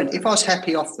that I learned if I was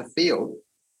happy off the field,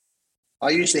 I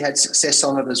usually had success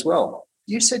on it as well.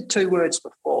 You said two words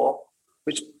before,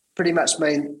 which pretty much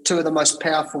mean two of the most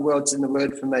powerful words in the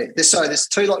word for me. There's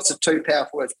two lots of two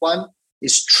powerful words. One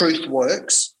is truth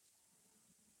works.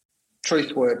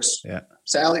 Truth works. Yeah.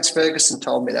 So Alex Ferguson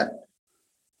told me that.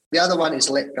 The other one is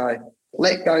let go.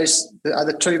 Let goes are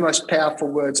the two most powerful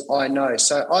words I know.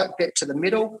 So I get to the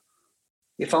middle.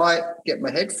 If I get my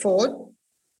head forward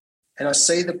and I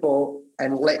see the ball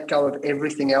and let go of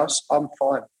everything else, I'm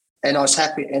fine. And I was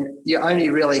happy. And you're only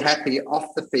really happy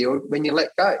off the field when you let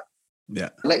go. Yeah.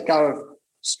 Let go of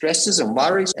stresses and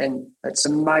worries. And it's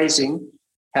amazing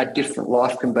how different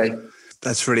life can be.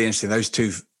 That's really interesting. Those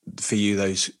two, for you,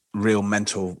 those real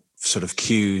mental sort of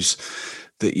cues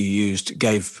that you used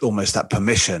gave almost that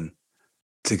permission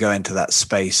to go into that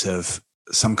space of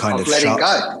some kind of letting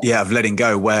go. Yeah, of letting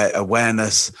go, where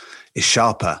awareness is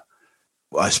sharper.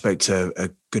 I spoke to a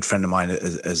good friend of mine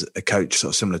as a coach,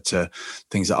 sort of similar to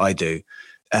things that I do,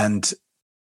 and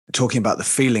talking about the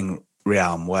feeling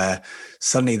realm, where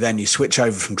suddenly then you switch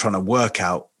over from trying to work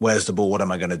out where's the ball, what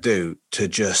am I going to do, to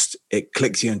just it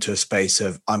clicks you into a space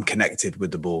of I'm connected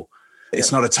with the ball.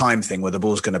 It's not a time thing where the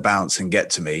ball's going to bounce and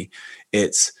get to me.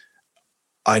 It's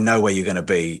I know where you're going to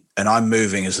be and I'm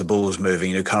moving as the ball's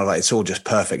moving, kind of like it's all just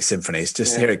perfect symphony. It's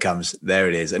just here it comes, there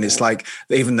it is. And it's like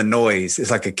even the noise,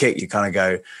 it's like a kick. You kind of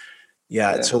go,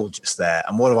 it's all just there.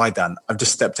 And what have I done? I've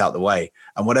just stepped out the way,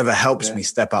 and whatever helps me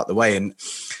step out the way. And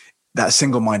that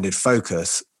single-minded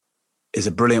focus is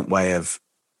a brilliant way of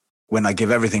when I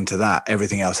give everything to that,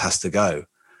 everything else has to go.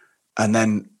 And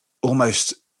then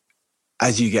almost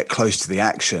as you get close to the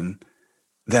action,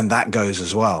 then that goes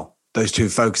as well. Those two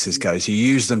focuses go. So you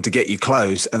use them to get you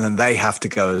close, and then they have to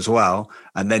go as well.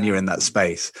 And then you're in that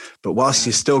space. But whilst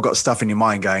you've still got stuff in your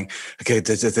mind going, okay,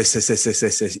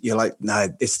 this, you're like, no,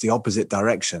 it's the opposite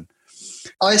direction.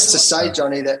 I used to say,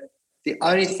 Johnny, that the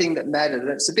only thing that mattered,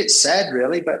 and it's a bit sad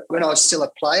really, but when I was still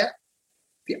a player,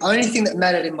 the only thing that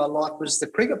mattered in my life was the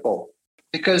cricket ball.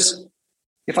 Because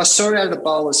if I saw it out of the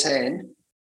bowler's hand,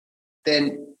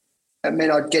 then it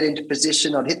meant I'd get into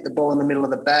position, I'd hit the ball in the middle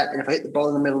of the bat, and if I hit the ball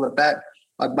in the middle of the bat,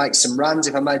 I'd make some runs.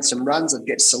 If I made some runs, I'd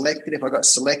get selected. If I got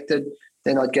selected,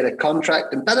 then I'd get a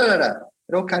contract, and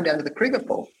It all came down to the cricket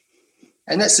ball.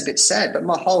 And that's a bit sad, but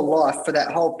my whole life for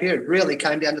that whole period really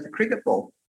came down to the cricket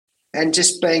ball and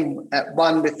just being at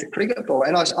one with the cricket ball.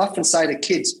 And I often say to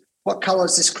kids, what colour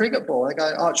is this cricket ball? They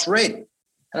go, oh, it's red.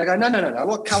 And I go, no.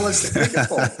 What colour is the cricket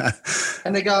ball?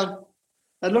 And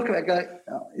they look at it and go,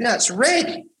 oh, yeah, it's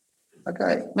red. I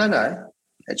go, no,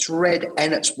 it's red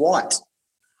and it's white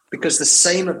because the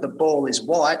seam of the ball is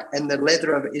white and the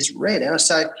leather of it is red. And I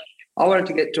say, I wanted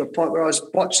to get to a point where I was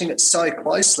watching it so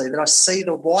closely that I see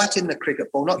the white in the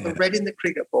cricket ball, not the red in the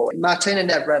cricket ball. Martina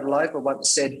Navratilova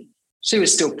once said she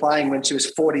was still playing when she was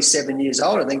 47 years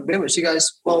old, I think. Remember, she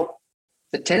goes, well,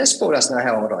 the tennis ball doesn't know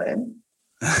how old I am.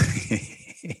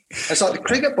 It's like the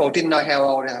cricket ball didn't know how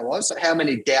old I was, how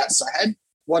many doubts I had,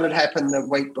 what had happened the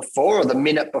week before or the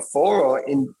minute before or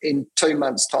in 2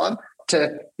 months' time.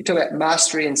 You talk about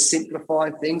mastery and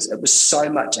simplifying things. It was so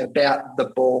much about the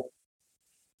ball.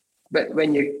 But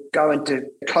when you go into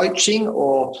coaching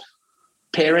or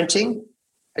parenting,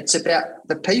 it's about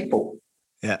the people.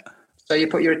 Yeah. So you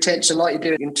put your attention, like you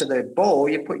do into the ball,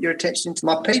 you put your attention into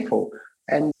my people.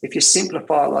 And if you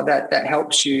simplify it like that, that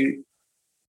helps you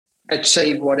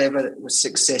achieve whatever the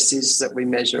success is that we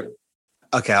measure.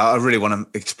 Okay, I really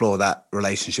want to explore that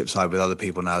relationship side with other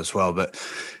people now as well. But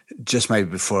just maybe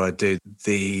before I do,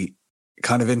 the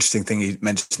kind of interesting thing you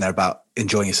mentioned there about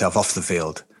enjoying yourself off the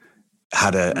field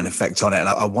had an effect on it. And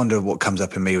I wonder what comes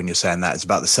up in me when you're saying that. It's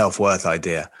about the self-worth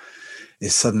idea.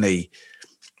 Is suddenly,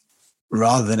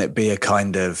 rather than it be a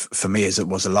kind of, for me as it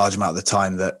was a large amount of the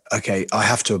time that, okay, I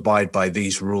have to abide by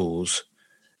these rules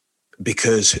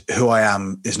because who I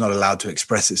am is not allowed to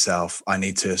express itself. I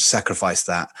need to sacrifice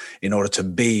that in order to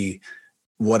be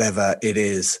whatever it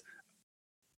is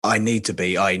I need to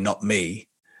be, i.e. not me,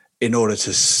 in order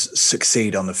to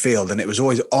succeed on the field. And it was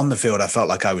always on the field, I felt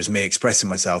like I was me expressing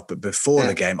myself. But before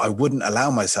the game, I wouldn't allow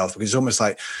myself because it's almost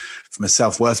like from a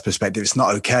self-worth perspective, it's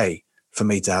not okay for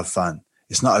me to have fun.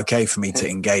 It's not okay for me to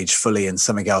engage fully in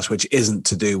something else, which isn't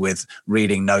to do with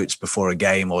reading notes before a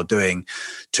game or doing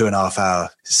 2.5 hour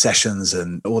sessions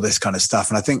and all this kind of stuff.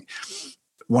 And I think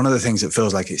one of the things that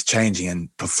feels like it's changing in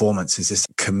performance is this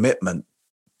commitment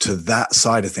to that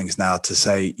side of things now, to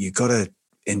say, you've got to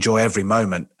enjoy every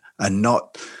moment and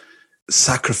not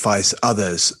sacrifice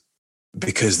others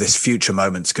because this future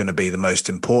moment's going to be the most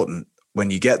important. When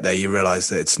you get there, you realize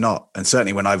that it's not. And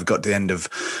certainly when I've got to the end of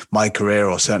my career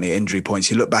or certainly injury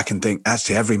points, you look back and think,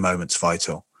 actually, every moment's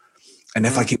vital. And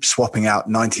if I keep swapping out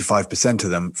 95% of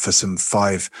them for some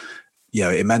 5,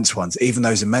 immense ones, even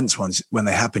those immense ones, when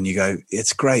they happen, you go,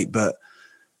 it's great, but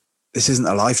this isn't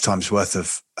a lifetime's worth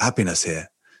of happiness here.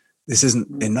 This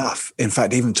isn't enough. In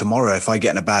fact, even tomorrow, if I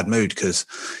get in a bad mood because,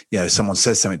 someone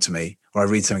says something to me or I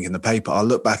read something in the paper, I'll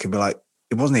look back and be like,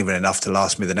 it wasn't even enough to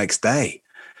last me the next day.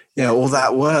 All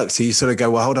that work. So you sort of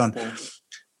go, well, hold on.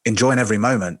 Enjoying every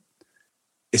moment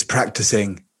is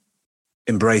practicing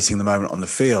embracing the moment on the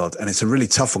field. And it's a really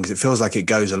tough one because it feels like it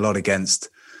goes a lot against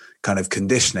kind of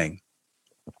conditioning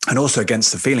and also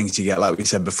against the feelings you get. Like we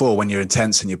said before, when you're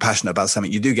intense and you're passionate about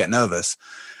something, you do get nervous.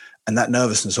 And that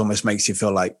nervousness almost makes you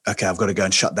feel like, okay, I've got to go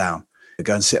and shut down,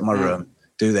 go and sit in my room,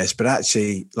 do this. But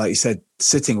actually, like you said,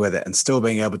 sitting with it and still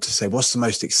being able to say, what's the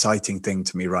most exciting thing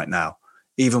to me right now?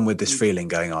 Even with this feeling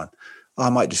going on, I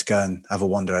might just go and have a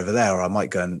wander over there, or I might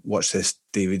go and watch this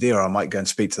DVD, or I might go and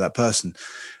speak to that person,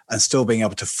 and still being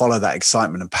able to follow that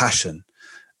excitement and passion,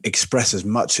 express as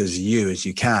much as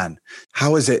you can.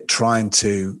 How is it trying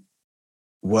to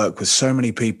work with so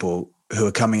many people who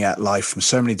are coming at life from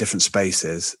so many different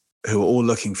spaces, who are all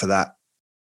looking for that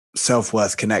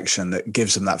self-worth connection that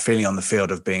gives them that feeling on the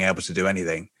field of being able to do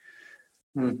anything?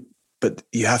 But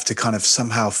you have to kind of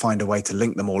somehow find a way to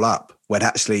link them all up, when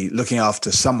actually looking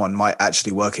after someone might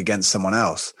actually work against someone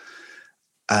else.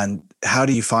 And how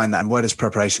do you find that? And where does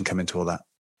preparation come into all that?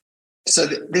 So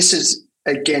this is,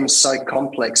 again, so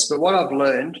complex. But what I've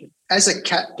learned as a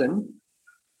captain,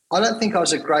 I don't think I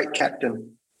was a great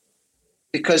captain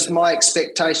because my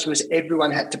expectation was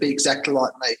everyone had to be exactly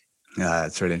like me. Yeah,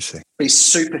 that's really interesting. Be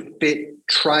super fit,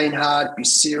 train hard, be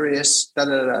serious,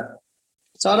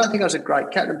 So I don't think I was a great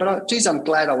captain, but I'm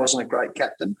glad I wasn't a great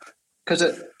captain, because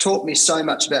it taught me so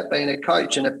much about being a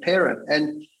coach and a parent.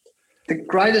 And the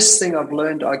greatest thing I've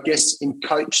learned, I guess, in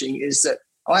coaching is that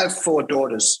I have 4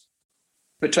 daughters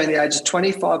between the ages of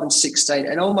 25 and 16,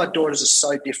 and all my daughters are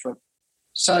so different.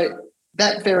 So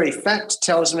that very fact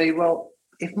tells me, well,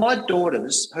 if my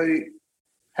daughters, who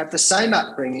have the same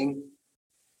upbringing,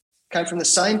 came from the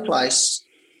same place,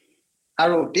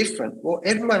 are all different, well,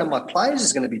 every one of my players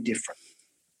is going to be different.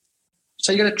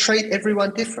 So you're going to treat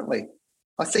everyone differently.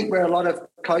 I think where a lot of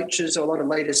coaches or a lot of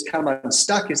leaders come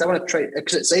unstuck is they want to treat,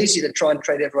 because it's easy to try and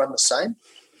treat everyone the same,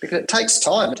 because it takes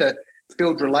time to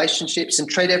build relationships and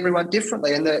treat everyone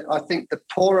differently. And I think the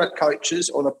poorer coaches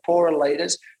or the poorer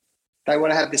leaders, they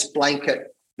want to have this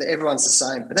blanket that everyone's the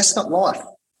same, but that's not life.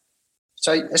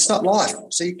 So it's not life.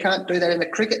 So you can't do that in a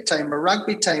cricket team, a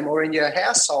rugby team, or in your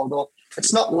household, or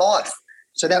it's not life.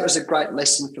 So that was a great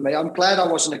lesson for me. I'm glad I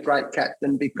wasn't a great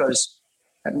captain, because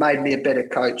it made me a better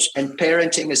coach, and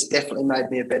parenting has definitely made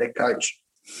me a better coach.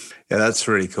 Yeah, that's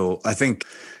really cool. I think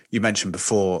you mentioned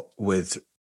before with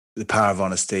the power of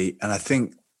honesty. And I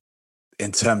think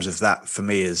in terms of that, for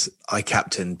me, is I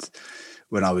captained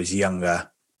when I was younger,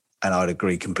 and I'd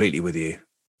agree completely with you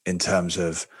in terms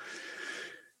of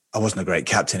I wasn't a great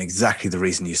captain, exactly the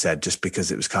reason you said, just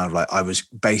because it was kind of like I was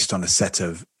based on a set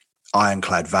of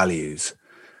ironclad values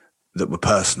that were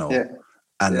personal. Yeah.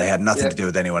 And they had nothing to do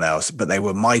with anyone else, but they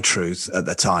were my truth at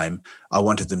the time. I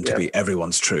wanted them to be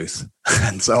everyone's truth.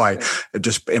 And so I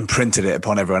just imprinted it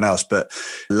upon everyone else. But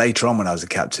later on, when I was a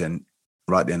captain,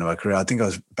 right at the end of my career, I think I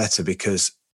was better,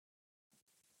 because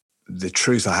the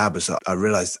truth I had was that I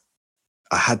realized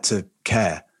I had to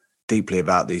care deeply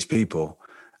about these people.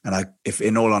 And if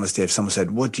in all honesty, if someone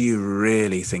said, what do you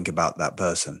really think about that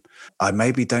person? I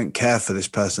maybe don't care for this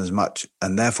person as much,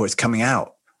 and therefore it's coming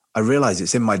out. I realize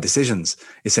it's in my decisions.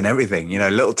 It's in everything,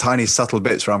 little tiny subtle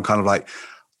bits where I'm kind of like,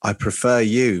 I prefer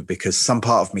you because some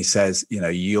part of me says,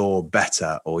 you're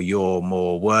better or you're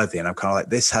more worthy. And I'm kind of like,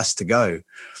 this has to go.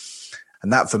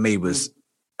 And that for me was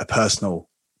a personal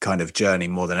kind of journey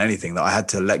more than anything, that I had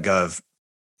to let go of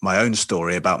my own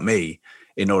story about me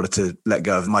in order to let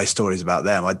go of my stories about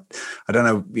them. I don't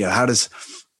know, how does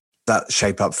that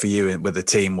shape up for you with a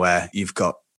team where you've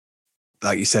got,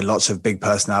 like you said, lots of big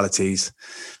personalities,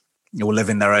 all live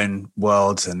in their own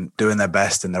worlds and doing their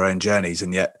best in their own journeys.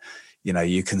 And yet,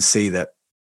 you can see that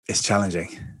it's challenging.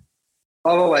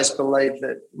 I've always believed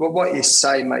that what you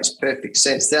say makes perfect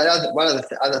sense. One of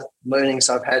the other learnings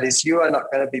I've had is you are not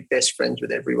going to be best friends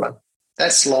with everyone.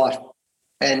 That's life.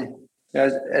 And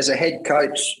as a head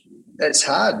coach, it's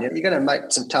hard. You're going to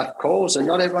make some tough calls, and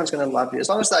not everyone's going to love you. As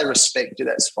long as they respect you,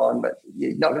 that's fine, but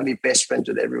you're not going to be best friends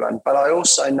with everyone. But I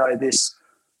also know this,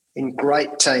 in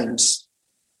great teams,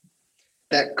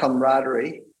 that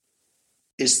camaraderie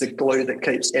is the glue that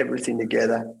keeps everything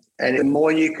together. And the more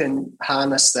you can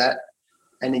harness that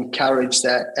and encourage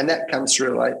that, and that comes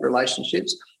through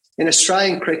relationships. In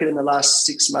Australian cricket in the last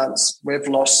 6 months, we've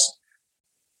lost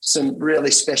some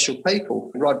really special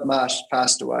people. Rod Marsh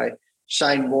passed away.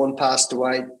 Shane Warne passed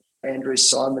away. Andrew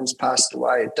Simons passed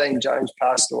away. Dean Jones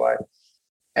passed away.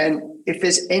 And if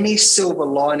there's any silver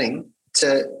lining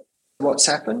to what's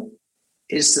happened,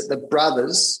 is that the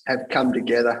brothers have come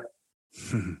together.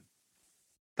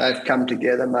 They've come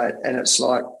together, mate. And it's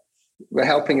like we're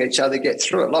helping each other get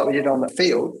through it. Like we did on the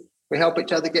field, we help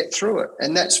each other get through it.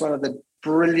 And that's one of the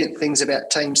brilliant things about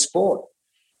team sport.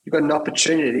 You've got an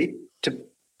opportunity to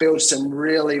build some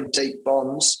really deep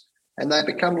bonds, and they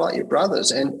become like your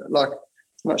brothers. And like, I'm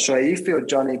not sure how you feel,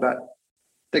 Johnny, but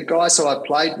the guys who I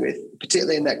played with,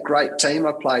 particularly in that great team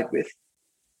I played with,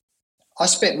 I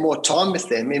spent more time with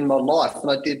them in my life than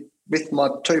I did with my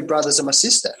 2 brothers and my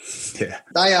sister. Yeah.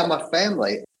 They are my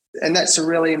family, and that's a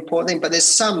really important thing. But there's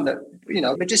some that,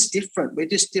 we're just different. We're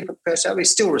just different personalities. We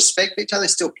still respect each other,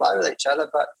 still play with each other,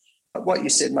 but what you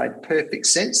said made perfect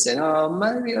sense then.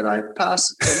 Maybe I don't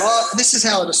pass it to them. This is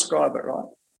how I describe it,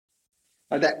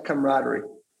 right? That camaraderie.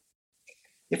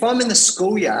 If I'm in the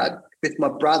schoolyard with my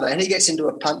brother and he gets into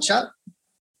a punch-up,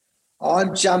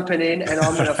 I'm jumping in and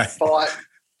I'm going to fight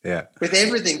with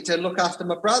everything to look after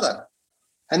my brother.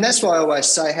 And that's why I always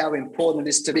say how important it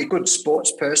is to be a good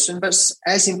sports person, but it's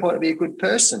as important to be a good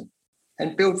person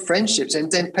and build friendships,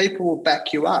 and then people will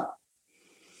back you up.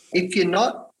 If you're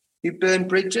not, you burn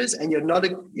bridges, and you're not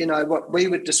what we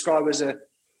would describe as a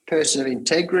person of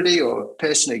integrity, or a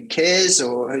person who cares,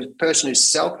 or a person who's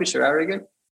selfish or arrogant.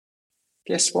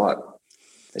 Guess what?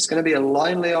 It's going to be a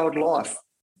lonely old life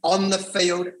on the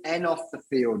field and off the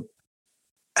field.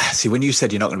 See, when you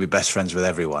said you're not going to be best friends with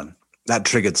everyone, that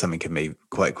triggered something in me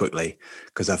quite quickly,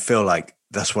 because I feel like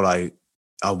that's what I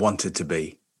I wanted to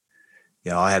be.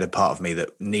 You know, I had a part of me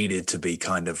that needed to be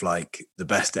kind of like the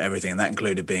best at everything. And that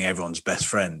included being everyone's best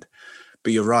friend.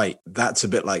 But you're right. That's a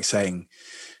bit like saying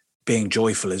being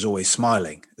joyful is always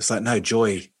smiling. It's like, no,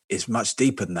 joy is much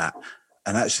deeper than that.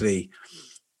 And actually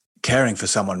caring for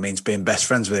someone means being best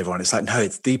friends with everyone. It's like, no,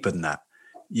 it's deeper than that.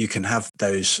 You can have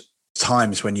those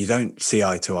times when you don't see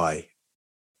eye to eye,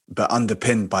 but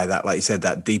underpinned by that, like you said,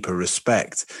 that deeper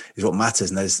respect is what matters.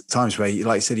 And there's times where,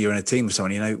 like you said, you're in a team with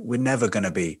someone, you know, we're never going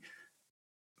to be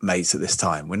mates at this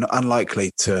time. We're not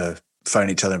unlikely to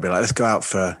phone each other and be like, let's go out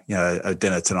for, you know, a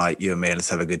dinner tonight, you and me, and let's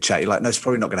have a good chat. You're like, no, it's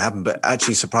probably not going to happen. But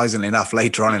actually, surprisingly enough,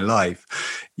 later on in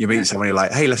life, you meet someone, you're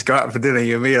like, hey, let's go out for dinner,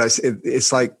 you and me.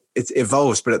 It's like, it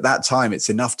evolves. But at that time, it's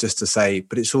enough just to say,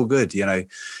 but it's all good, you know.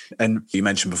 And you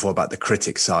mentioned before about the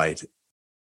critic side,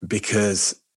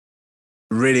 because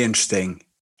really interesting.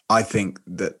 I think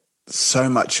that so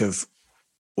much of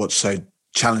what's so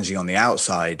challenging on the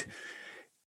outside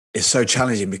is so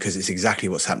challenging because it's exactly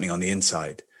what's happening on the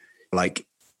inside. Like,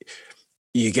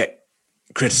 you get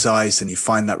criticized and you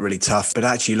find that really tough, but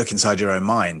actually you look inside your own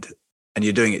mind and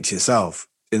you're doing it to yourself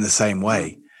in the same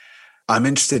way. I'm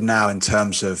interested now in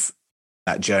terms of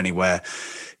that journey where,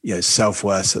 you know,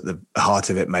 self-worth's at the heart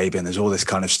of it maybe, and there's all this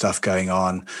kind of stuff going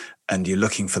on, and you're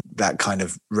looking for that kind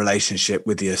of relationship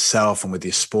with yourself and with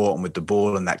your sport and with the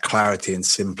ball and that clarity and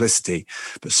simplicity.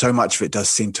 But so much of it does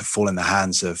seem to fall in the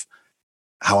hands of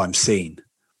how I'm seen,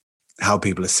 how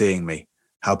people are seeing me,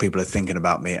 how people are thinking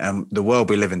about me. And the world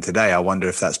we live in today, I wonder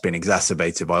if that's been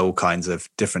exacerbated by all kinds of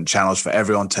different channels for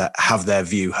everyone to have their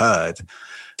view heard.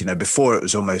 You know, before it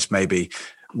was almost maybe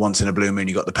once in a blue moon,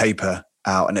 you got the paper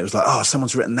out and it was like, oh,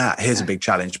 someone's written that. Here's a big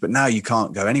challenge. But now you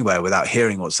can't go anywhere without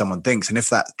hearing what someone thinks. And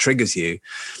if that triggers you,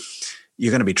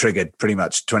 you're going to be triggered pretty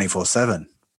much 24/7.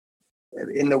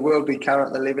 In the world we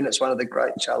currently live in, it's one of the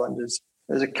great challenges.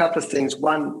 There's a couple of things.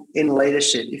 One, in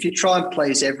leadership, if you try and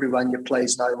please everyone, you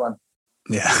please no one.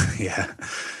 Yeah.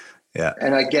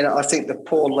 And again, I think the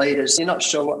poor leaders, you're not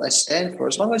sure what they stand for.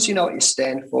 As long as you know what you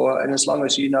stand for, and as long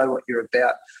as you know what you're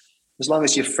about, as long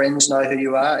as your friends know who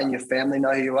you are and your family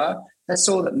know who you are, that's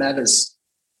all that matters.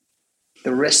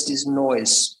 The rest is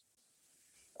noise.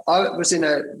 I was in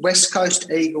a West Coast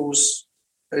Eagles,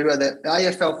 who are the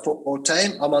AFL football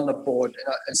team. I'm on the board.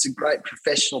 It's a great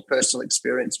professional, personal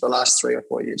experience for the last 3 or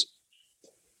 4 years.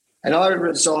 And I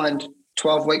resigned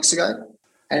 12 weeks ago.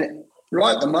 And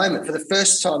right at the moment, for the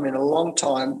first time in a long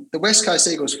time, the West Coast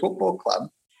Eagles Football Club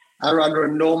are under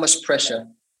enormous pressure.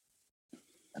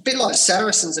 A bit like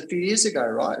Saracens a few years ago,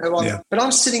 right? But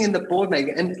I'm sitting in the board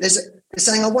meeting and they're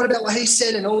saying, oh, what about what he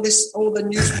said and all the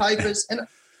newspapers?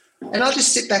 and I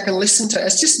just sit back and listen to it.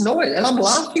 It's just noise. And I'm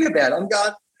laughing about it. I'm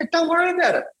going, hey, don't worry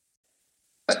about it.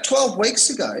 But 12 weeks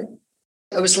ago,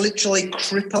 it was literally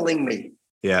crippling me.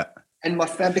 Yeah. And my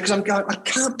family, because I'm going, I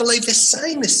can't believe they're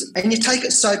saying this. And you take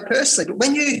it so personally. But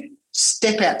when you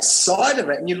step outside of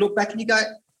it and you look back and you go,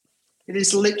 it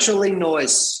is literally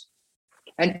noise.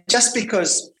 And just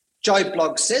because Joe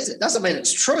Bloggs says it doesn't mean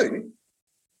it's true.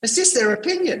 It's just their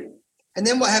opinion. And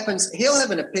then what happens, he'll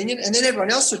have an opinion and then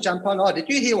everyone else will jump on, oh, did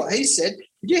you hear what he said?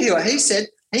 Did you hear what he said?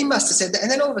 He must have said that. And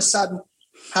then all of a sudden,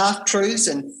 half-truths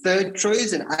and third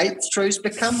truths and eighth truths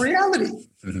become reality.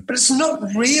 Mm-hmm. But it's not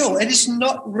real. It is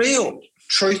not real.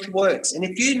 Truth works. And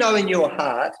if you know in your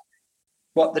heart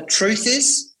what the truth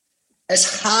is,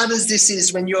 as hard as this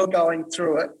is when you're going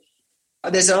through it,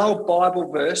 there's an old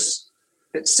Bible verse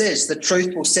that says the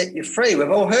truth will set you free. We've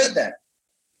all heard that.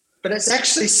 But it's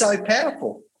actually so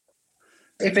powerful.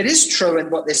 If it is true in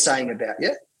what they're saying about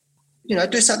you, you know,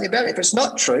 do something about it. If it's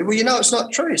not true, well, you know it's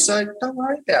not true, so don't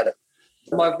worry about it.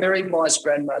 My very wise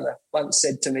grandmother once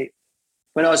said to me,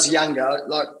 when I was younger,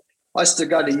 like I used to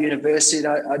go to university and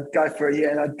I'd go for a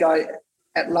year and I'd go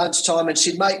at lunchtime and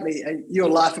she'd make me, and you'll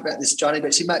laugh about this, Johnny,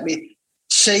 but she'd make me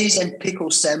cheese and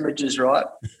pickle sandwiches, right?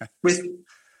 With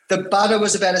the butter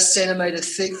was about 1 centimetre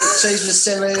thick, the cheese was 1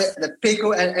 centimetre, the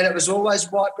pickle, and it was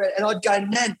always white bread. And I'd go,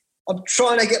 Nan, I'm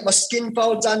trying to get my skin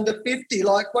folds under 50.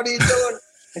 Like, what are you doing?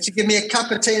 And she'd give me a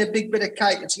cup of tea and a big bit of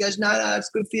cake. And she goes, no, it's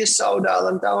good for your soul,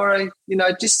 darling. Don't worry. You know,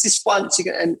 just this once.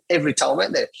 And every time I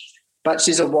went there. But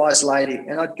she's a wise lady.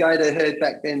 And I'd go to her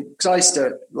back then because I used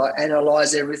to, like,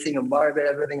 analyse everything and worry about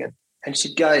everything. And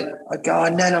she'd go, I'd go, oh,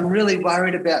 Nan, I'm really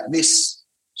worried about this.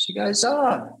 She goes,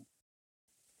 oh,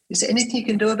 is there anything you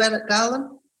can do about it,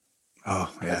 darling?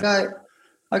 Oh, yeah.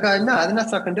 I go, no, there's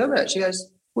nothing I can do about it. She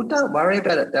goes, well, don't worry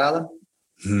about it, darling.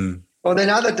 Or then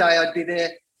another day I'd be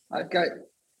there. I'd go,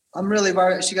 I'm really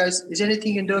worried. She goes, is there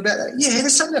anything you can do about that? Yeah,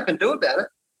 there's something I can do about it.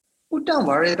 Well, don't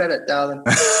worry about it, darling.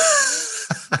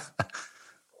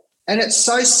 And it's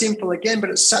so simple again, but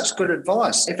it's such good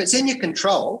advice. If it's in your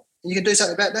control and you can do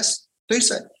something about that, do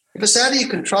so. If it's out of your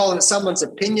control and it's someone's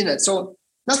opinion, it's all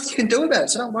nothing you can do about it,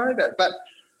 so don't worry about it. But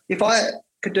if I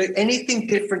could do anything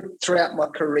different throughout my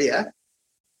career,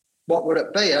 what would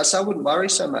it be? I wouldn't worry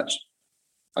so much.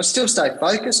 I'd still stay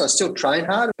focused, I'd still train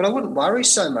hard, but I wouldn't worry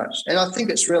so much. And I think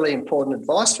it's really important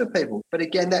advice for people. But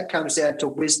again, that comes down to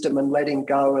wisdom and letting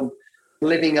go and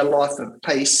living a life of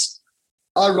peace.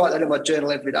 I write that in my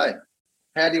journal every day.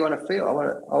 How do you want to feel?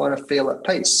 I want to feel at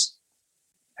peace.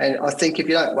 And I think if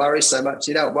you don't worry so much,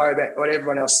 you don't worry about what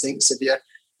everyone else thinks of you,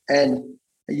 and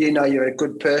you know you're a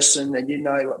good person and you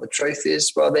know what the truth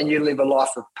is, well, then you live a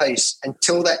life of peace.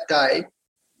 Until that day,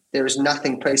 there is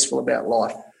nothing peaceful about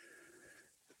life.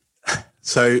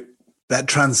 So that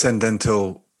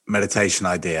transcendental meditation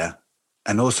idea,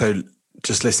 and also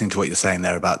just listening to what you're saying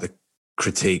there about the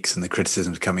critiques and the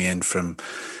criticisms coming in from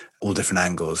all different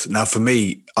angles. Now, for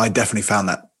me, I definitely found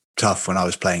that tough when I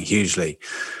was playing hugely.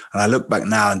 And I look back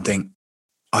now and think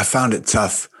I found it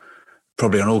tough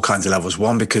probably on all kinds of levels.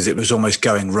 One, because it was almost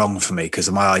going wrong for me, because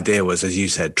my idea was, as you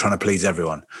said, trying to please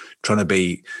everyone, trying to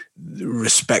be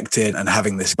respected and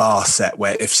having this bar set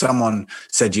where if someone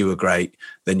said you were great,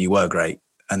 then you were great.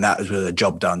 And that was the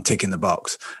job done, ticking the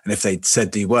box. And if they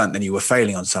said you weren't, then you were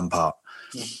failing on some part.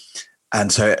 Yeah.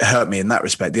 And so it hurt me in that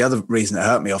respect. The other reason it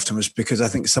hurt me often was because I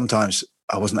think sometimes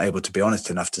I wasn't able to be honest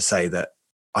enough to say that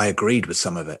I agreed with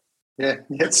some of it. Yeah,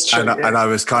 that's true. And I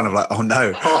was kind of like, oh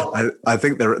no, I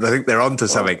think they're onto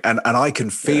something, and I can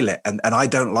feel it, and I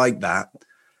don't like that.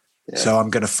 Yeah. So I'm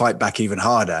going to fight back even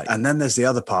harder. And then there's the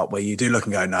other part where you do look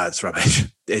and go, no, it's rubbish.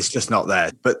 It's just not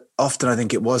there. But often I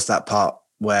think it was that part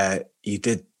where you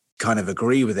did kind of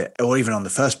agree with it, or even on the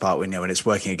first part when it's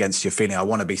working against your feeling, I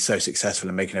want to be so successful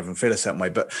and making everyone feel a certain way.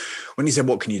 But when you said,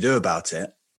 what can you do about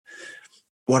it?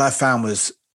 What I found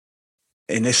was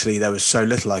initially there was so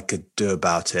little I could do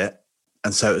about it.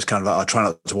 And so it was kind of like, I'll try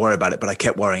not to worry about it, but I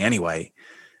kept worrying anyway.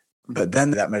 But then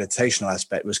that meditational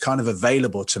aspect was kind of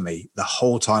available to me the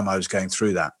whole time I was going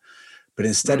through that. But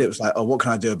instead it was like, oh, what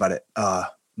can I do about it?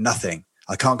 Nothing.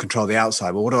 I can't control the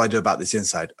outside. Well, what do I do about this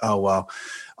inside? Oh, well,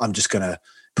 I'm just going to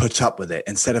put up with it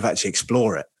instead of actually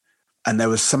explore it. And there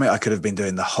was something I could have been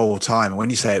doing the whole time. And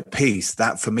when you say at peace,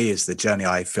 that for me is the journey.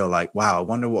 I feel like, wow, I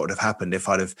wonder what would have happened if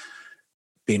I'd have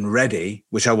been ready,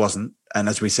 which I wasn't. And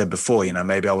as we said before,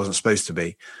 maybe I wasn't supposed to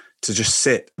be, to just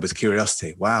sit with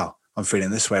curiosity. Wow, I'm feeling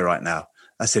this way right now.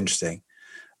 That's interesting.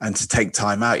 And to take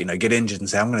time out, get injured and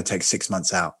say, I'm going to take 6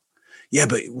 months out. Yeah,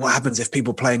 but what happens if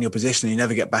people play in your position and you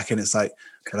never get back in? It's like,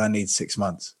 but I need 6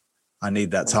 months. I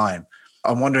need that time.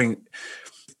 I'm wondering,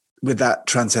 with that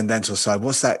transcendental side,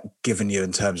 what's that given you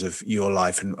in terms of your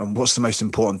life? And what's the most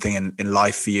important thing in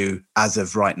life for you as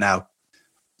of right now?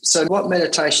 So what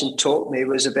meditation taught me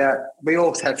was about, we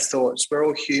all have thoughts. We're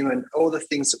all human. All the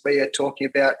things that we are talking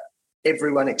about,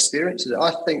 everyone experiences it.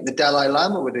 I think the Dalai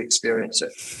Lama would experience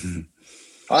it.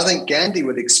 I think Gandhi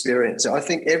would experience it. I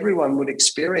think everyone would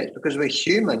experience it because we're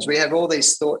humans. We have all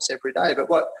these thoughts every day. But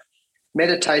what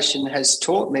meditation has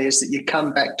taught me is that you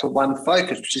come back to one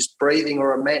focus, which is breathing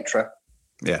or a mantra.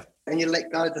 Yeah. And you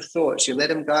let go of the thoughts. You let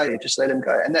them go. You just let them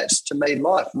go. And that's, to me,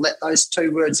 life. And let those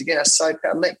two words again are so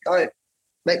powerful. Let go.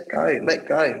 Let go, let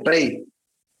go, be,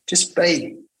 just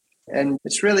be. And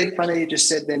it's really funny you just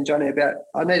said then, Johnny, about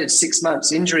I needed 6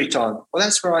 months injury time. Well,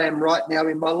 that's where I am right now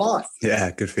in my life.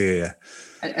 Yeah, good for you, yeah.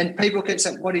 And people keep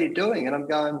saying, what are you doing? And I'm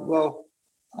going, well,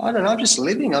 I don't know, I'm just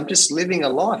living a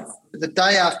life. The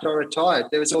day after I retired,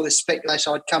 there was all this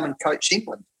speculation I'd come and coach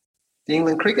England, the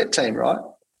England cricket team, right?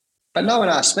 But no one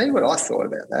asked me what I thought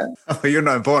about that. Oh, you're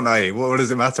not important, are you? What does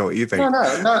it matter what you think?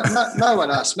 No one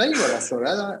asked me what I thought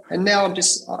about that. And now I'm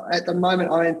just, at the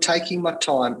moment, I am taking my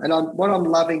time. And what I'm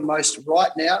loving most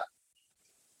right now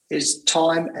is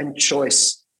time and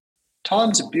choice.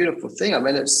 Time's a beautiful thing. I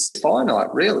mean, it's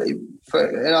finite, really.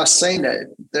 And I've seen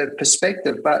the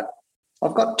perspective, but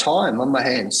I've got time on my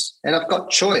hands and I've got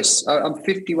choice. I'm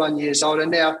 51 years old,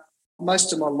 and now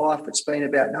most of my life it's been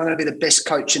about, I'm going to be the best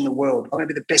coach in the world. I'm going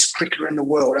to be the best cricketer in the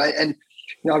world. And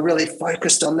I really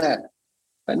focused on that.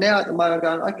 But now at the moment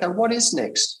I'm going, okay, what is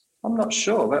next? I'm not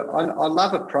sure, but I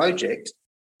love a project,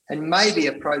 and maybe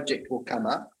a project will come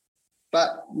up.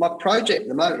 But my project at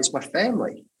the moment is my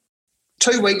family.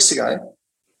 2 weeks ago,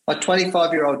 my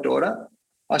 25-year-old daughter,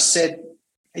 I said,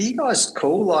 are you guys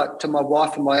cool? Like, to my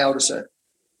wife and my eldest son,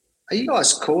 are you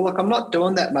guys cool? Like, I'm not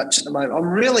doing that much at the moment. I'm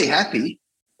really happy.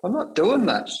 I'm not doing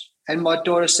much. And my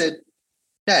daughter said,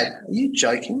 Dad, are you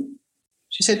joking?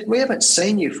 She said, we haven't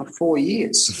seen you for 4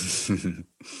 years.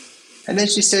 And then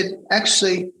she said,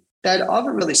 actually, Dad, I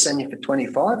haven't really seen you for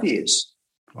 25 years.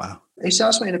 Wow. He's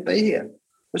asked me to be here.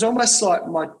 was almost like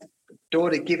my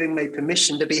daughter giving me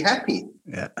permission to be happy.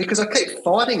 Yeah. Because I keep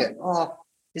fighting it. Oh,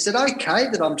 is it okay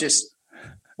that I'm just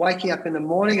waking up in the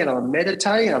morning and I'm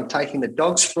meditating and I'm taking the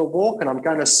dogs for a walk and I'm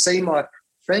going to see my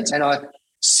friends and I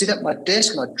sit at my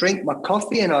desk and I drink my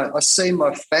coffee and I see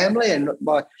my family and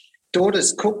my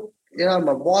daughters cook, my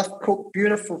wife cook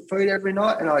beautiful food every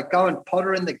night and I go and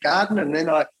potter in the garden and then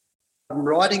I'm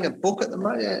writing a book at the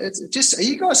moment. It's just, are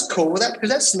you guys cool with that? Because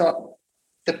that's not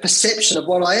the perception of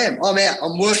what I am. I'm out,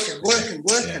 I'm working.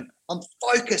 Yeah. I'm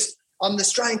focused. I'm the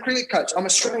Australian cricket coach. I'm an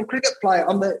Australian cricket player.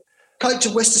 I'm the coach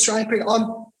of West Australian cricket.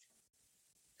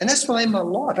 And that's why in my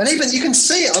life. And even you can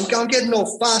see it. I'm getting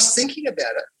all fast thinking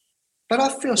about it. But I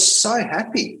feel so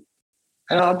happy.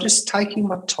 And I'm just taking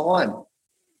my time.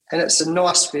 And it's a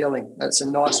nice feeling.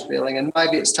 And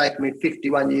maybe it's taken me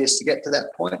 51 years to get to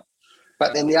that point.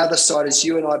 But then the other side is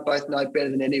you and I both know better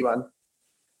than anyone.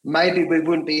 Maybe we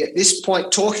wouldn't be at this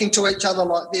point talking to each other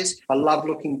like this. I love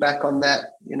looking back on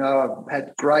that. I've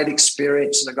had great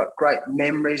experiences. I've got great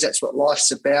memories. That's what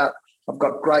life's about. I've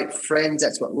got great friends.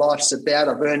 That's what life's about.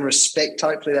 I've earned respect.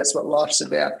 Hopefully that's what life's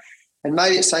about. And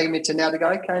maybe it's taking me to now to go,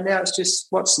 okay, now it's just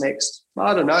what's next?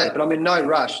 I don't know, but I'm in no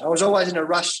rush. I was always in a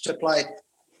rush to play.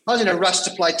 I was in a rush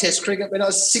to play Test cricket when I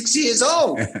was 6 years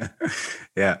old.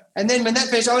 Yeah. And then when that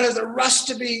finished, I was in a rush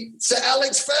to be Sir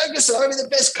Alex Ferguson, I'll be the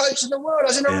best coach in the world. I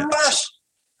was in a rush.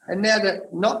 And now to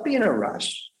not be in a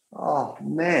rush, oh,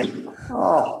 man,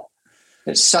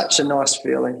 it's such a nice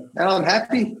feeling. And I'm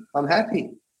happy.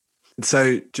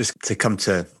 So just to come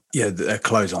to a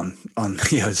close on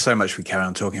so much we carry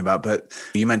on talking about, but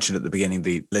you mentioned at the beginning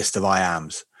the list of I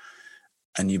ams.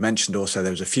 And you mentioned also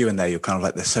there was a few in there you're kind of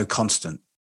like, they're so constant.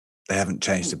 They haven't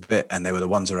changed a bit. And they were the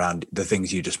ones around the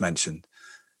things you just mentioned,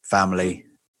 family,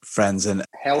 friends, and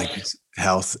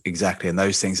health, exactly. And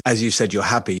those things, as you said, you're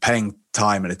happy paying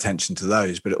time and attention to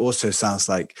those, but it also sounds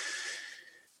like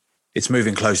it's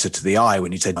moving closer to the I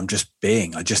when you say,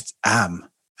 I just am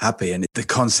happy. And the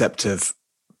concept of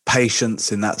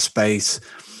patience in that space,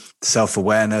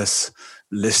 self-awareness,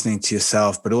 listening to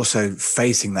yourself, but also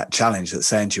facing that challenge that's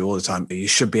saying to you all the time, you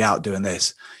should be out doing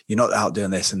this. You're not out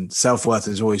doing this. And self-worth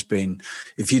has always been,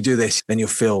 if you do this, then you'll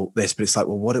feel this. But it's like,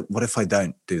 well, what if I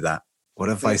don't do that? What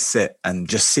if I sit and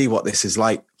just see what this is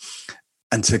like?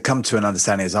 And to come to an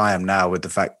understanding as I am now with the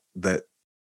fact that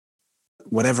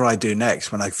whatever I do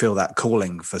next, when I feel that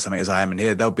calling for something as I am in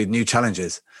here, there'll be new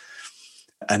challenges.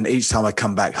 And each time I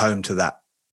come back home to that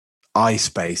I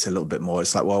space a little bit more,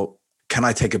 it's like, well, can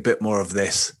I take a bit more of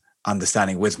this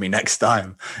understanding with me next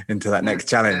time into that next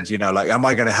challenge? Am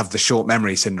I going to have the short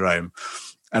memory syndrome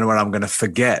and where I'm going to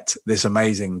forget this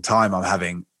amazing time I'm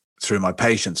having through my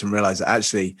patience and realize that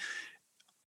actually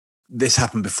this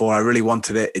happened before. I really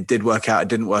wanted it. It did work out. It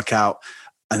didn't work out.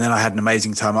 And then I had an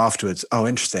amazing time afterwards. Oh,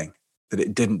 interesting that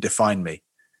it didn't define me.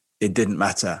 It didn't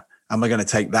matter. Am I going to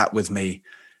take that with me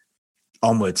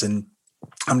onwards? And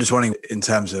I'm just wondering in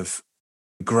terms of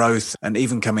growth and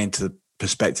even coming into the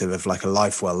perspective of like a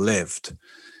life well lived,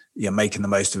 you're making the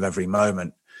most of every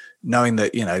moment, knowing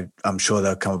that, I'm sure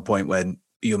there'll come a point when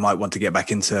you might want to get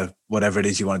back into whatever it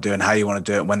is you want to do and how you want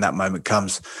to do it. And when that moment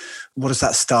comes, what is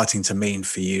that starting to mean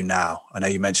for you now? I know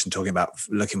you mentioned talking about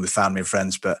looking with family and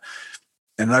friends, but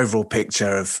an overall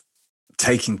picture of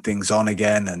taking things on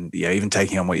again and even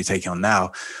taking on what you're taking on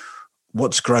now,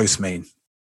 what's growth mean?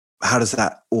 How does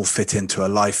that all fit into a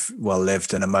life well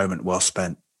lived and a moment well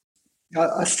spent?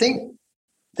 I think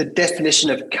the definition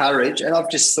of courage, and I've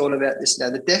just thought about this now,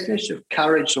 the definition of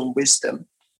courage and wisdom,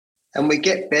 and we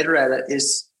get better at it,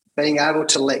 is being able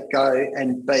to let go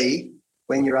and be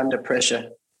when you're under pressure.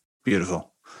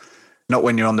 Beautiful. Not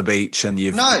when you're on the beach and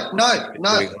you've... No,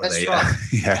 that's right.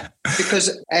 Yeah.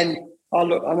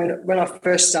 When I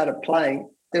first started playing,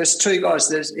 there was two guys.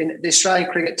 There's in the Australian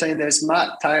cricket team, there's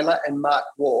Mark Taylor and Mark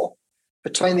Waugh.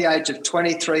 Between the age of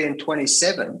 23 and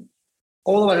 27,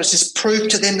 all I was just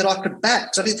proved to them that I could bat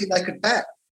because I didn't think they could bat.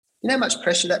 You know how much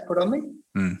pressure that put on me?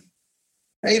 Mm.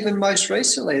 Even most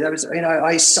recently, there was,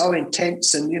 he's so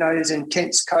intense and, he's an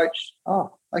intense coach.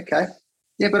 Oh, okay.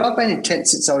 Yeah, but I've been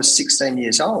intense since I was 16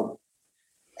 years old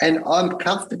and I'm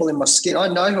comfortable in my skin. I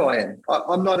know who I am.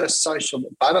 I'm not a social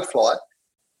butterfly.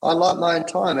 I like my own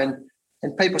time.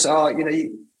 And people say,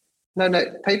 no,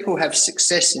 people have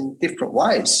success in different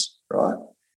ways, right?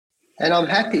 And I'm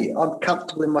happy. I'm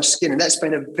comfortable in my skin. And that's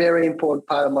been a very important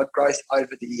part of my growth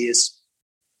over the years.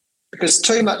 Because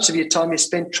too much of your time you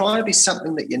spend trying to be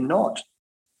something that you're not.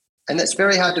 And that's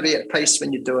very hard to be at peace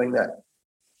when you're doing that.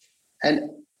 And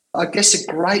I guess a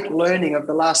great learning of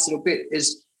the last little bit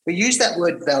is we use that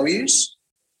word values.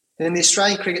 And in the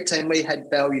Australian cricket team, we had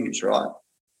values, right?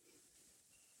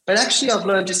 But actually I've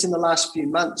learned just in the last few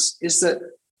months is that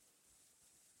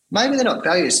maybe they're not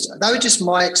values. They were just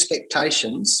my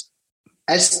expectations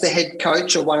as the head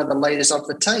coach or one of the leaders of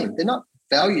the team. They're not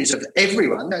values of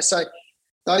everyone. So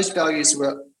those values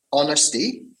were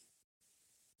honesty.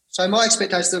 So my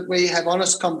expectation is that we have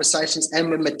honest conversations and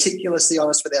we're meticulously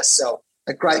honest with ourselves,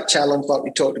 a great challenge like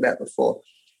we talked about before.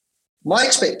 My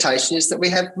expectation is that we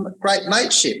have great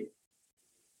mateship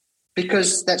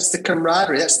because that's the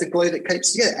camaraderie, that's the glue that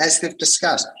keeps together, as we've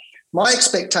discussed. My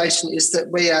expectation is that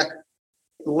we are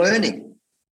learning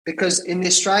because in the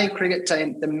Australian cricket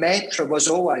team, the mantra was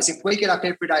always, if we get up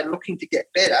every day looking to get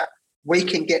better, we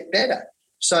can get better.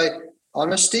 So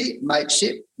honesty,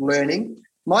 mateship, learning.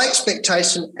 My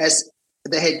expectation as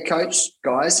the head coach,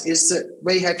 guys, is that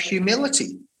we have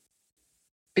humility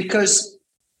because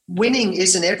winning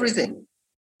isn't everything.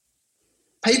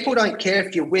 People don't care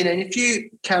if you win, and if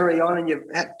you carry on and you're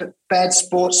a bad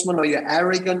sportsman or you're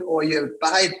arrogant or you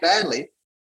behave badly,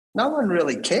 no one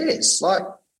really cares.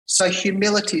 So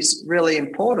humility is really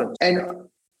important. And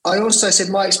I also said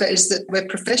my experience is that we're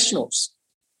professionals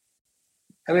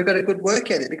and we've got a good work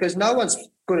ethic because no one's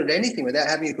good at anything without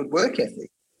having a good work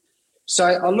ethic. So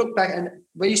I look back and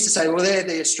we used to say, well, they're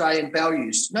the Australian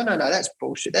values. No, that's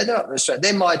bullshit. They're not Australian.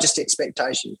 They're my just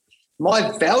expectations.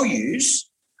 My values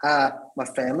are my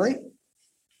family,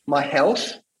 my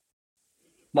health,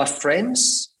 my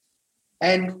friends,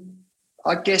 and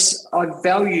I guess I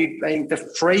value being the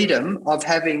freedom of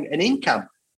having an income.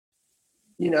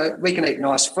 You know, we can eat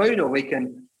nice food or we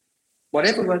can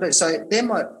whatever we want to do. So they're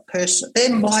my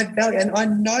value, and I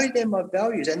know they're my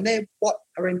values and they're what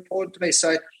are important to me.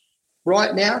 So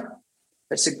right now,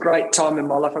 it's a great time in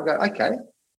my life. I go, okay,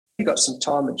 you got some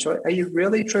time and choice. Are you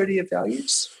really true to your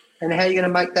values? And how are you going to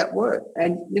make that work?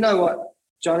 And you know what,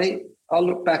 Johnny, I'll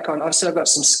look back on, I've still got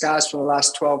some scars from the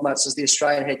last 12 months as the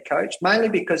Australian head coach, mainly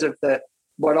because of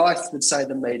what I would say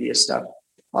the media stuff.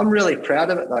 I'm really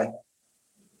proud of it though.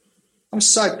 I'm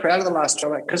so proud of the last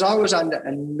 12 months because I was under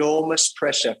enormous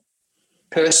pressure.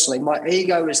 Personally, my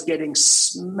ego was getting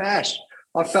smashed.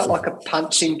 I felt like a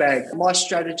punching bag. My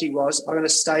strategy was I'm going to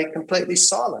stay completely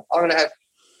silent. I'm going to have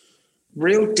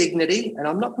real dignity and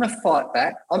I'm not going to fight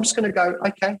back. I'm just going to go,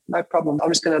 okay, no problem. I'm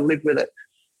just going to live with it.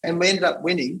 And we ended up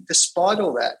winning despite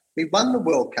all that. We won the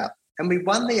World Cup and we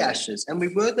won the Ashes and we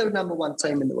were the number one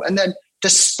team in the world. And then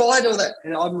despite all that,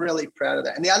 and I'm really proud of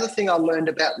that. And the other thing I learned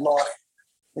about life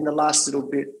in the last little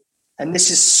bit, and this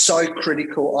is so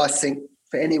critical, I think,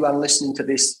 for anyone listening to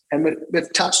this, and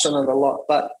we've touched on it a lot,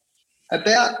 but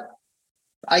about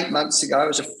 8 months ago, it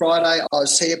was a Friday, I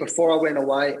was here before I went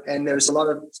away, and there was a lot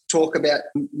of talk about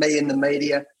me in the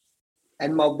media,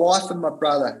 and my wife and my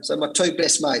brother, so my two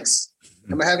best mates,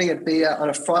 and we're having a beer on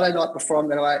a Friday night before I'm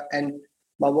going away, and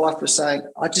my wife was saying,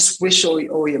 I just wish all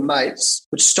your mates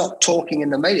would stop talking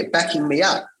in the media, backing me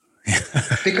up.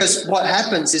 Because what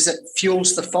happens is it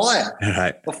fuels the fire.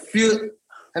 Right.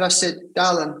 And I said,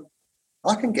 darling,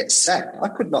 I can get sacked. I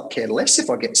could not care less if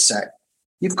I get sacked.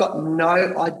 You've got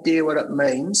no idea what it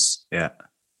means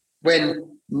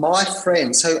when my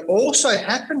friends, who also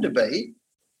happen to be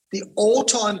the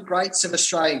all-time greats of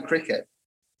Australian cricket,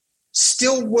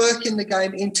 still work in the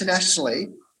game internationally,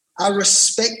 are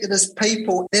respected as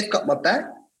people. They've got my back.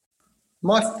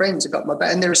 My friends have got my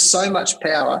back. And there is so much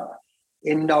power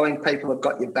in knowing people have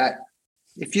got your back.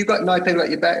 If you've got no people at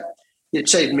your back, you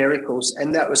achieve miracles.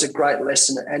 And that was a great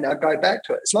lesson. And I go back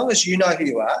to it. As long as you know who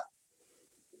you are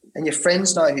and your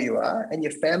friends know who you are and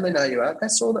your family know who you are,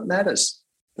 that's all that matters.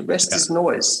 The rest is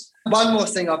noise. One more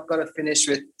thing I've got to finish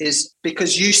with is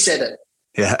because you said it.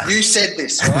 Yeah. You said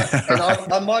this, right? And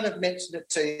I might have mentioned it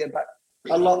to you, but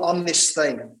a lot on this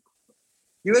theme.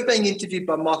 You were being interviewed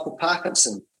by Michael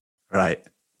Parkinson. Right.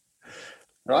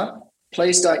 Right?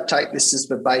 Please don't take this as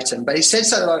verbatim, but he said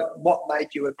something like, what made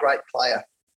you a great player?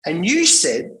 And you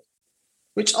said,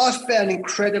 which I found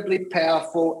incredibly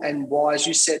powerful and wise,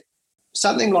 you said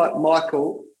something like,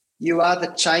 Michael, you are the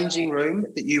changing room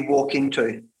that you walk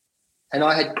into. And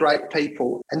I had great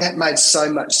people, and that made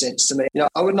so much sense to me. You know,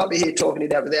 I would not be here talking to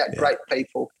that without great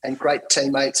people and great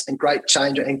teammates and great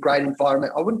changer and great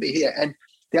environment. I wouldn't be here. And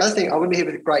the other thing, I wouldn't be here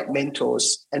with great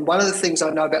mentors. And one of the things I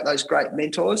know about those great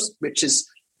mentors, which is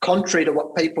contrary to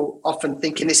what people often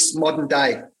think in this modern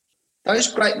day, those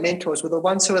great mentors were the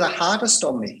ones who were the hardest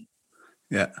on me.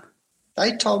 Yeah.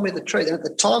 They told me the truth. And at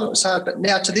the time it was hard, but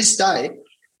now to this day,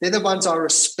 they're the ones I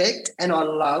respect and I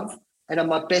love and are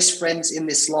my best friends in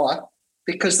this life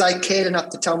because they cared enough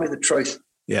to tell me the truth.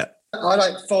 Yeah. I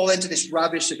don't fall into this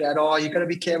rubbish about, you've got to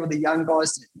be careful with the young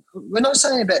guys. We're not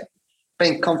saying about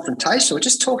being confrontational. We're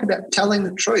just talking about telling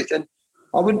the truth. And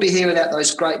I wouldn't be here without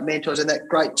those great mentors and that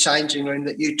great changing room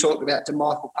that you talked about to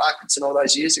Michael Parkinson all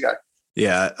those years ago.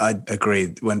 Yeah, I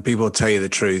agree. When people tell you the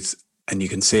truth and you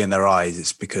can see in their eyes,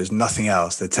 it's because nothing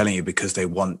else. They're telling you because they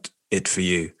want it for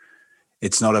you.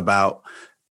 It's not about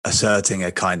asserting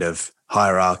a kind of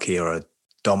hierarchy or a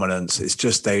dominance. It's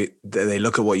just they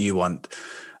look at what you want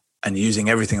and using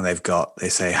everything they've got, they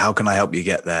say, how can I help you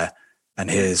get there? And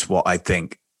here's what I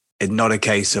think. It's not a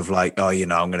case of like, oh, I'm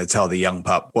going to tell the young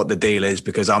pup what the deal is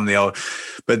because I'm the old.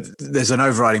 But there's an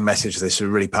overriding message. This is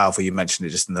really powerful. You mentioned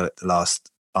it just in the last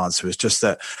answer. It's just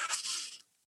that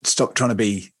stop trying to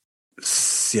be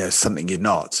something you're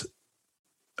not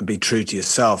and be true to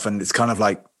yourself. And it's kind of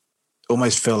like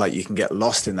almost feel like you can get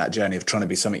lost in that journey of trying to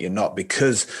be something you're not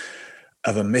because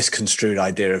of a misconstrued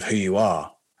idea of who you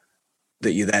are,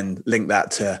 that you then link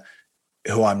that to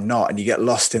who I'm not, and you get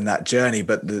lost in that journey.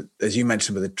 But as you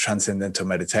mentioned, with the transcendental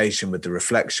meditation, with the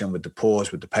reflection, with the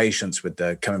pause, with the patience, with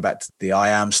the coming back to the I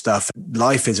am stuff,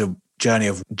 life is a journey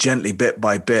of gently, bit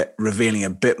by bit, revealing a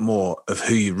bit more of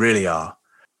who you really are.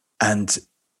 And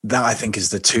that, I think, is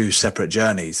the two separate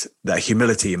journeys. That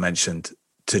humility you mentioned,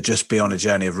 to just be on a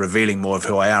journey of revealing more of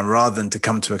who I am, rather than to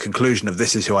come to a conclusion of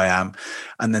this is who I am,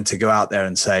 and then to go out there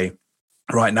and say,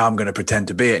 right now I'm going to pretend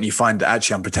to be it. And you find that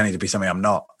actually I'm pretending to be something I'm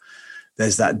not.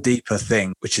 There's that deeper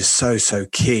thing, which is so, so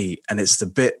key. And it's the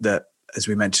bit that, as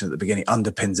we mentioned at the beginning,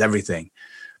 underpins everything,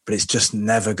 but it's just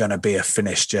never going to be a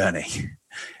finished journey.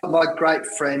 My great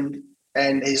friend,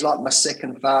 and he's like my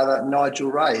second father,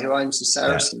 Nigel Ray, who owns the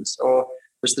Saracens, or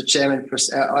was the chairman for,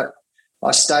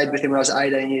 I stayed with him when I was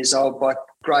 18 years old by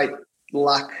great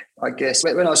luck, I guess.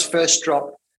 When I was first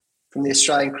dropped from the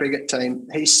Australian cricket team,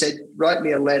 he said, wrote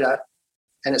me a letter,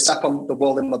 and it's up on the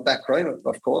wall in my back room,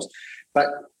 of course, but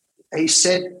he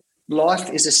said, life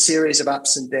is a series of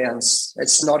ups and downs.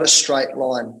 It's not a straight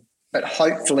line, but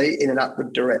hopefully in an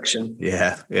upward direction.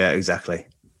 Yeah, exactly.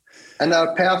 And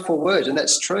they're powerful words, and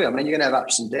that's true. I mean, you're going to have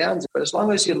ups and downs, but as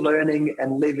long as you're learning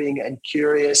and living and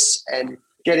curious and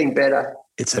getting better.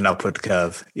 It's an upward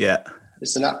curve, yeah.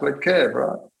 It's an upward curve,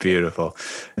 right? Beautiful.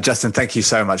 Justin, thank you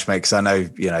so much, mate, because I know,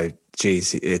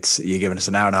 you're giving us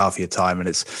an hour and a half of your time, and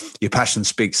it's your passion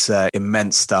speaks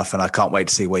immense stuff, and I can't wait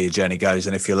to see where your journey goes.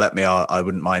 And if you'll let me, I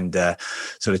wouldn't mind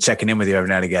sort of checking in with you every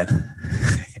now and again.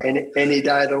 Any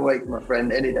day of the week, my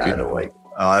friend, any day of the week.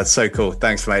 Oh, that's so cool.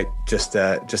 Thanks, mate. Just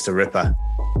a ripper.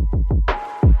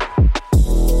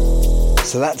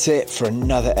 So that's it for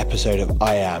another episode of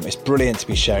I Am. It's brilliant to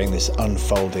be sharing this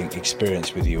unfolding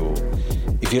experience with you all.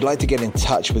 If you'd like to get in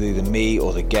touch with either me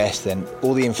or the guest, then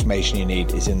all the information you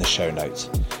need is in the show notes.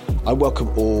 I welcome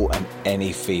all and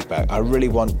any feedback. I really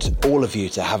want all of you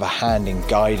to have a hand in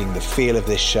guiding the feel of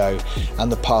this show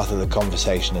and the path of the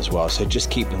conversation as well. So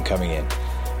just keep them coming in.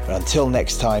 But until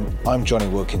next time, I'm Johnny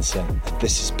Wilkinson, and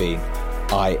this has been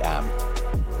I Am.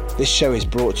 This show is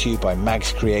brought to you by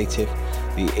Mags Creative.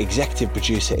 The executive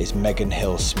producer is Megan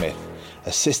Hill-Smith.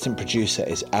 Assistant producer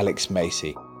is Alex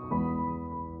Macy.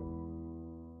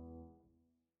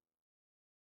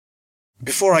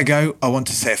 Before I go, I want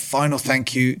to say a final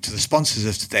thank you to the sponsors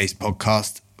of today's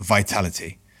podcast,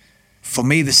 Vitality. For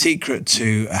me, the secret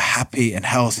to a happy and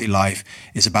healthy life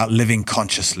is about living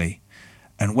consciously.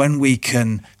 And when we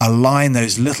can align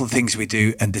those little things we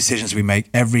do and decisions we make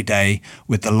every day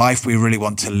with the life we really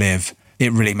want to live,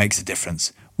 it really makes a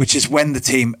difference, which is when the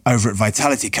team over at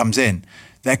Vitality comes in.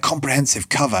 Their comprehensive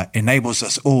cover enables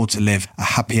us all to live a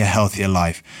happier, healthier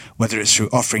life, whether it's through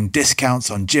offering discounts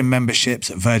on gym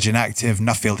memberships at Virgin Active,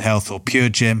 Nuffield Health or Pure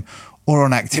Gym, or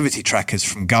on activity trackers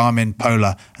from Garmin,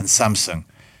 Polar and Samsung.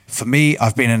 For me,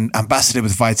 I've been an ambassador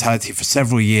with Vitality for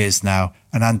several years now,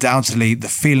 and undoubtedly the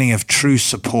feeling of true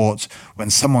support when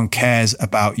someone cares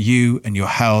about you and your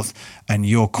health and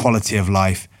your quality of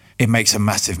life, it makes a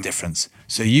massive difference.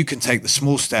 So you can take the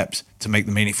small steps to make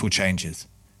the meaningful changes.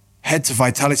 Head to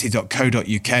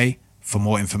vitality.co.uk for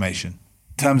more information.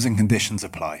 Terms and conditions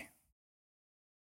apply.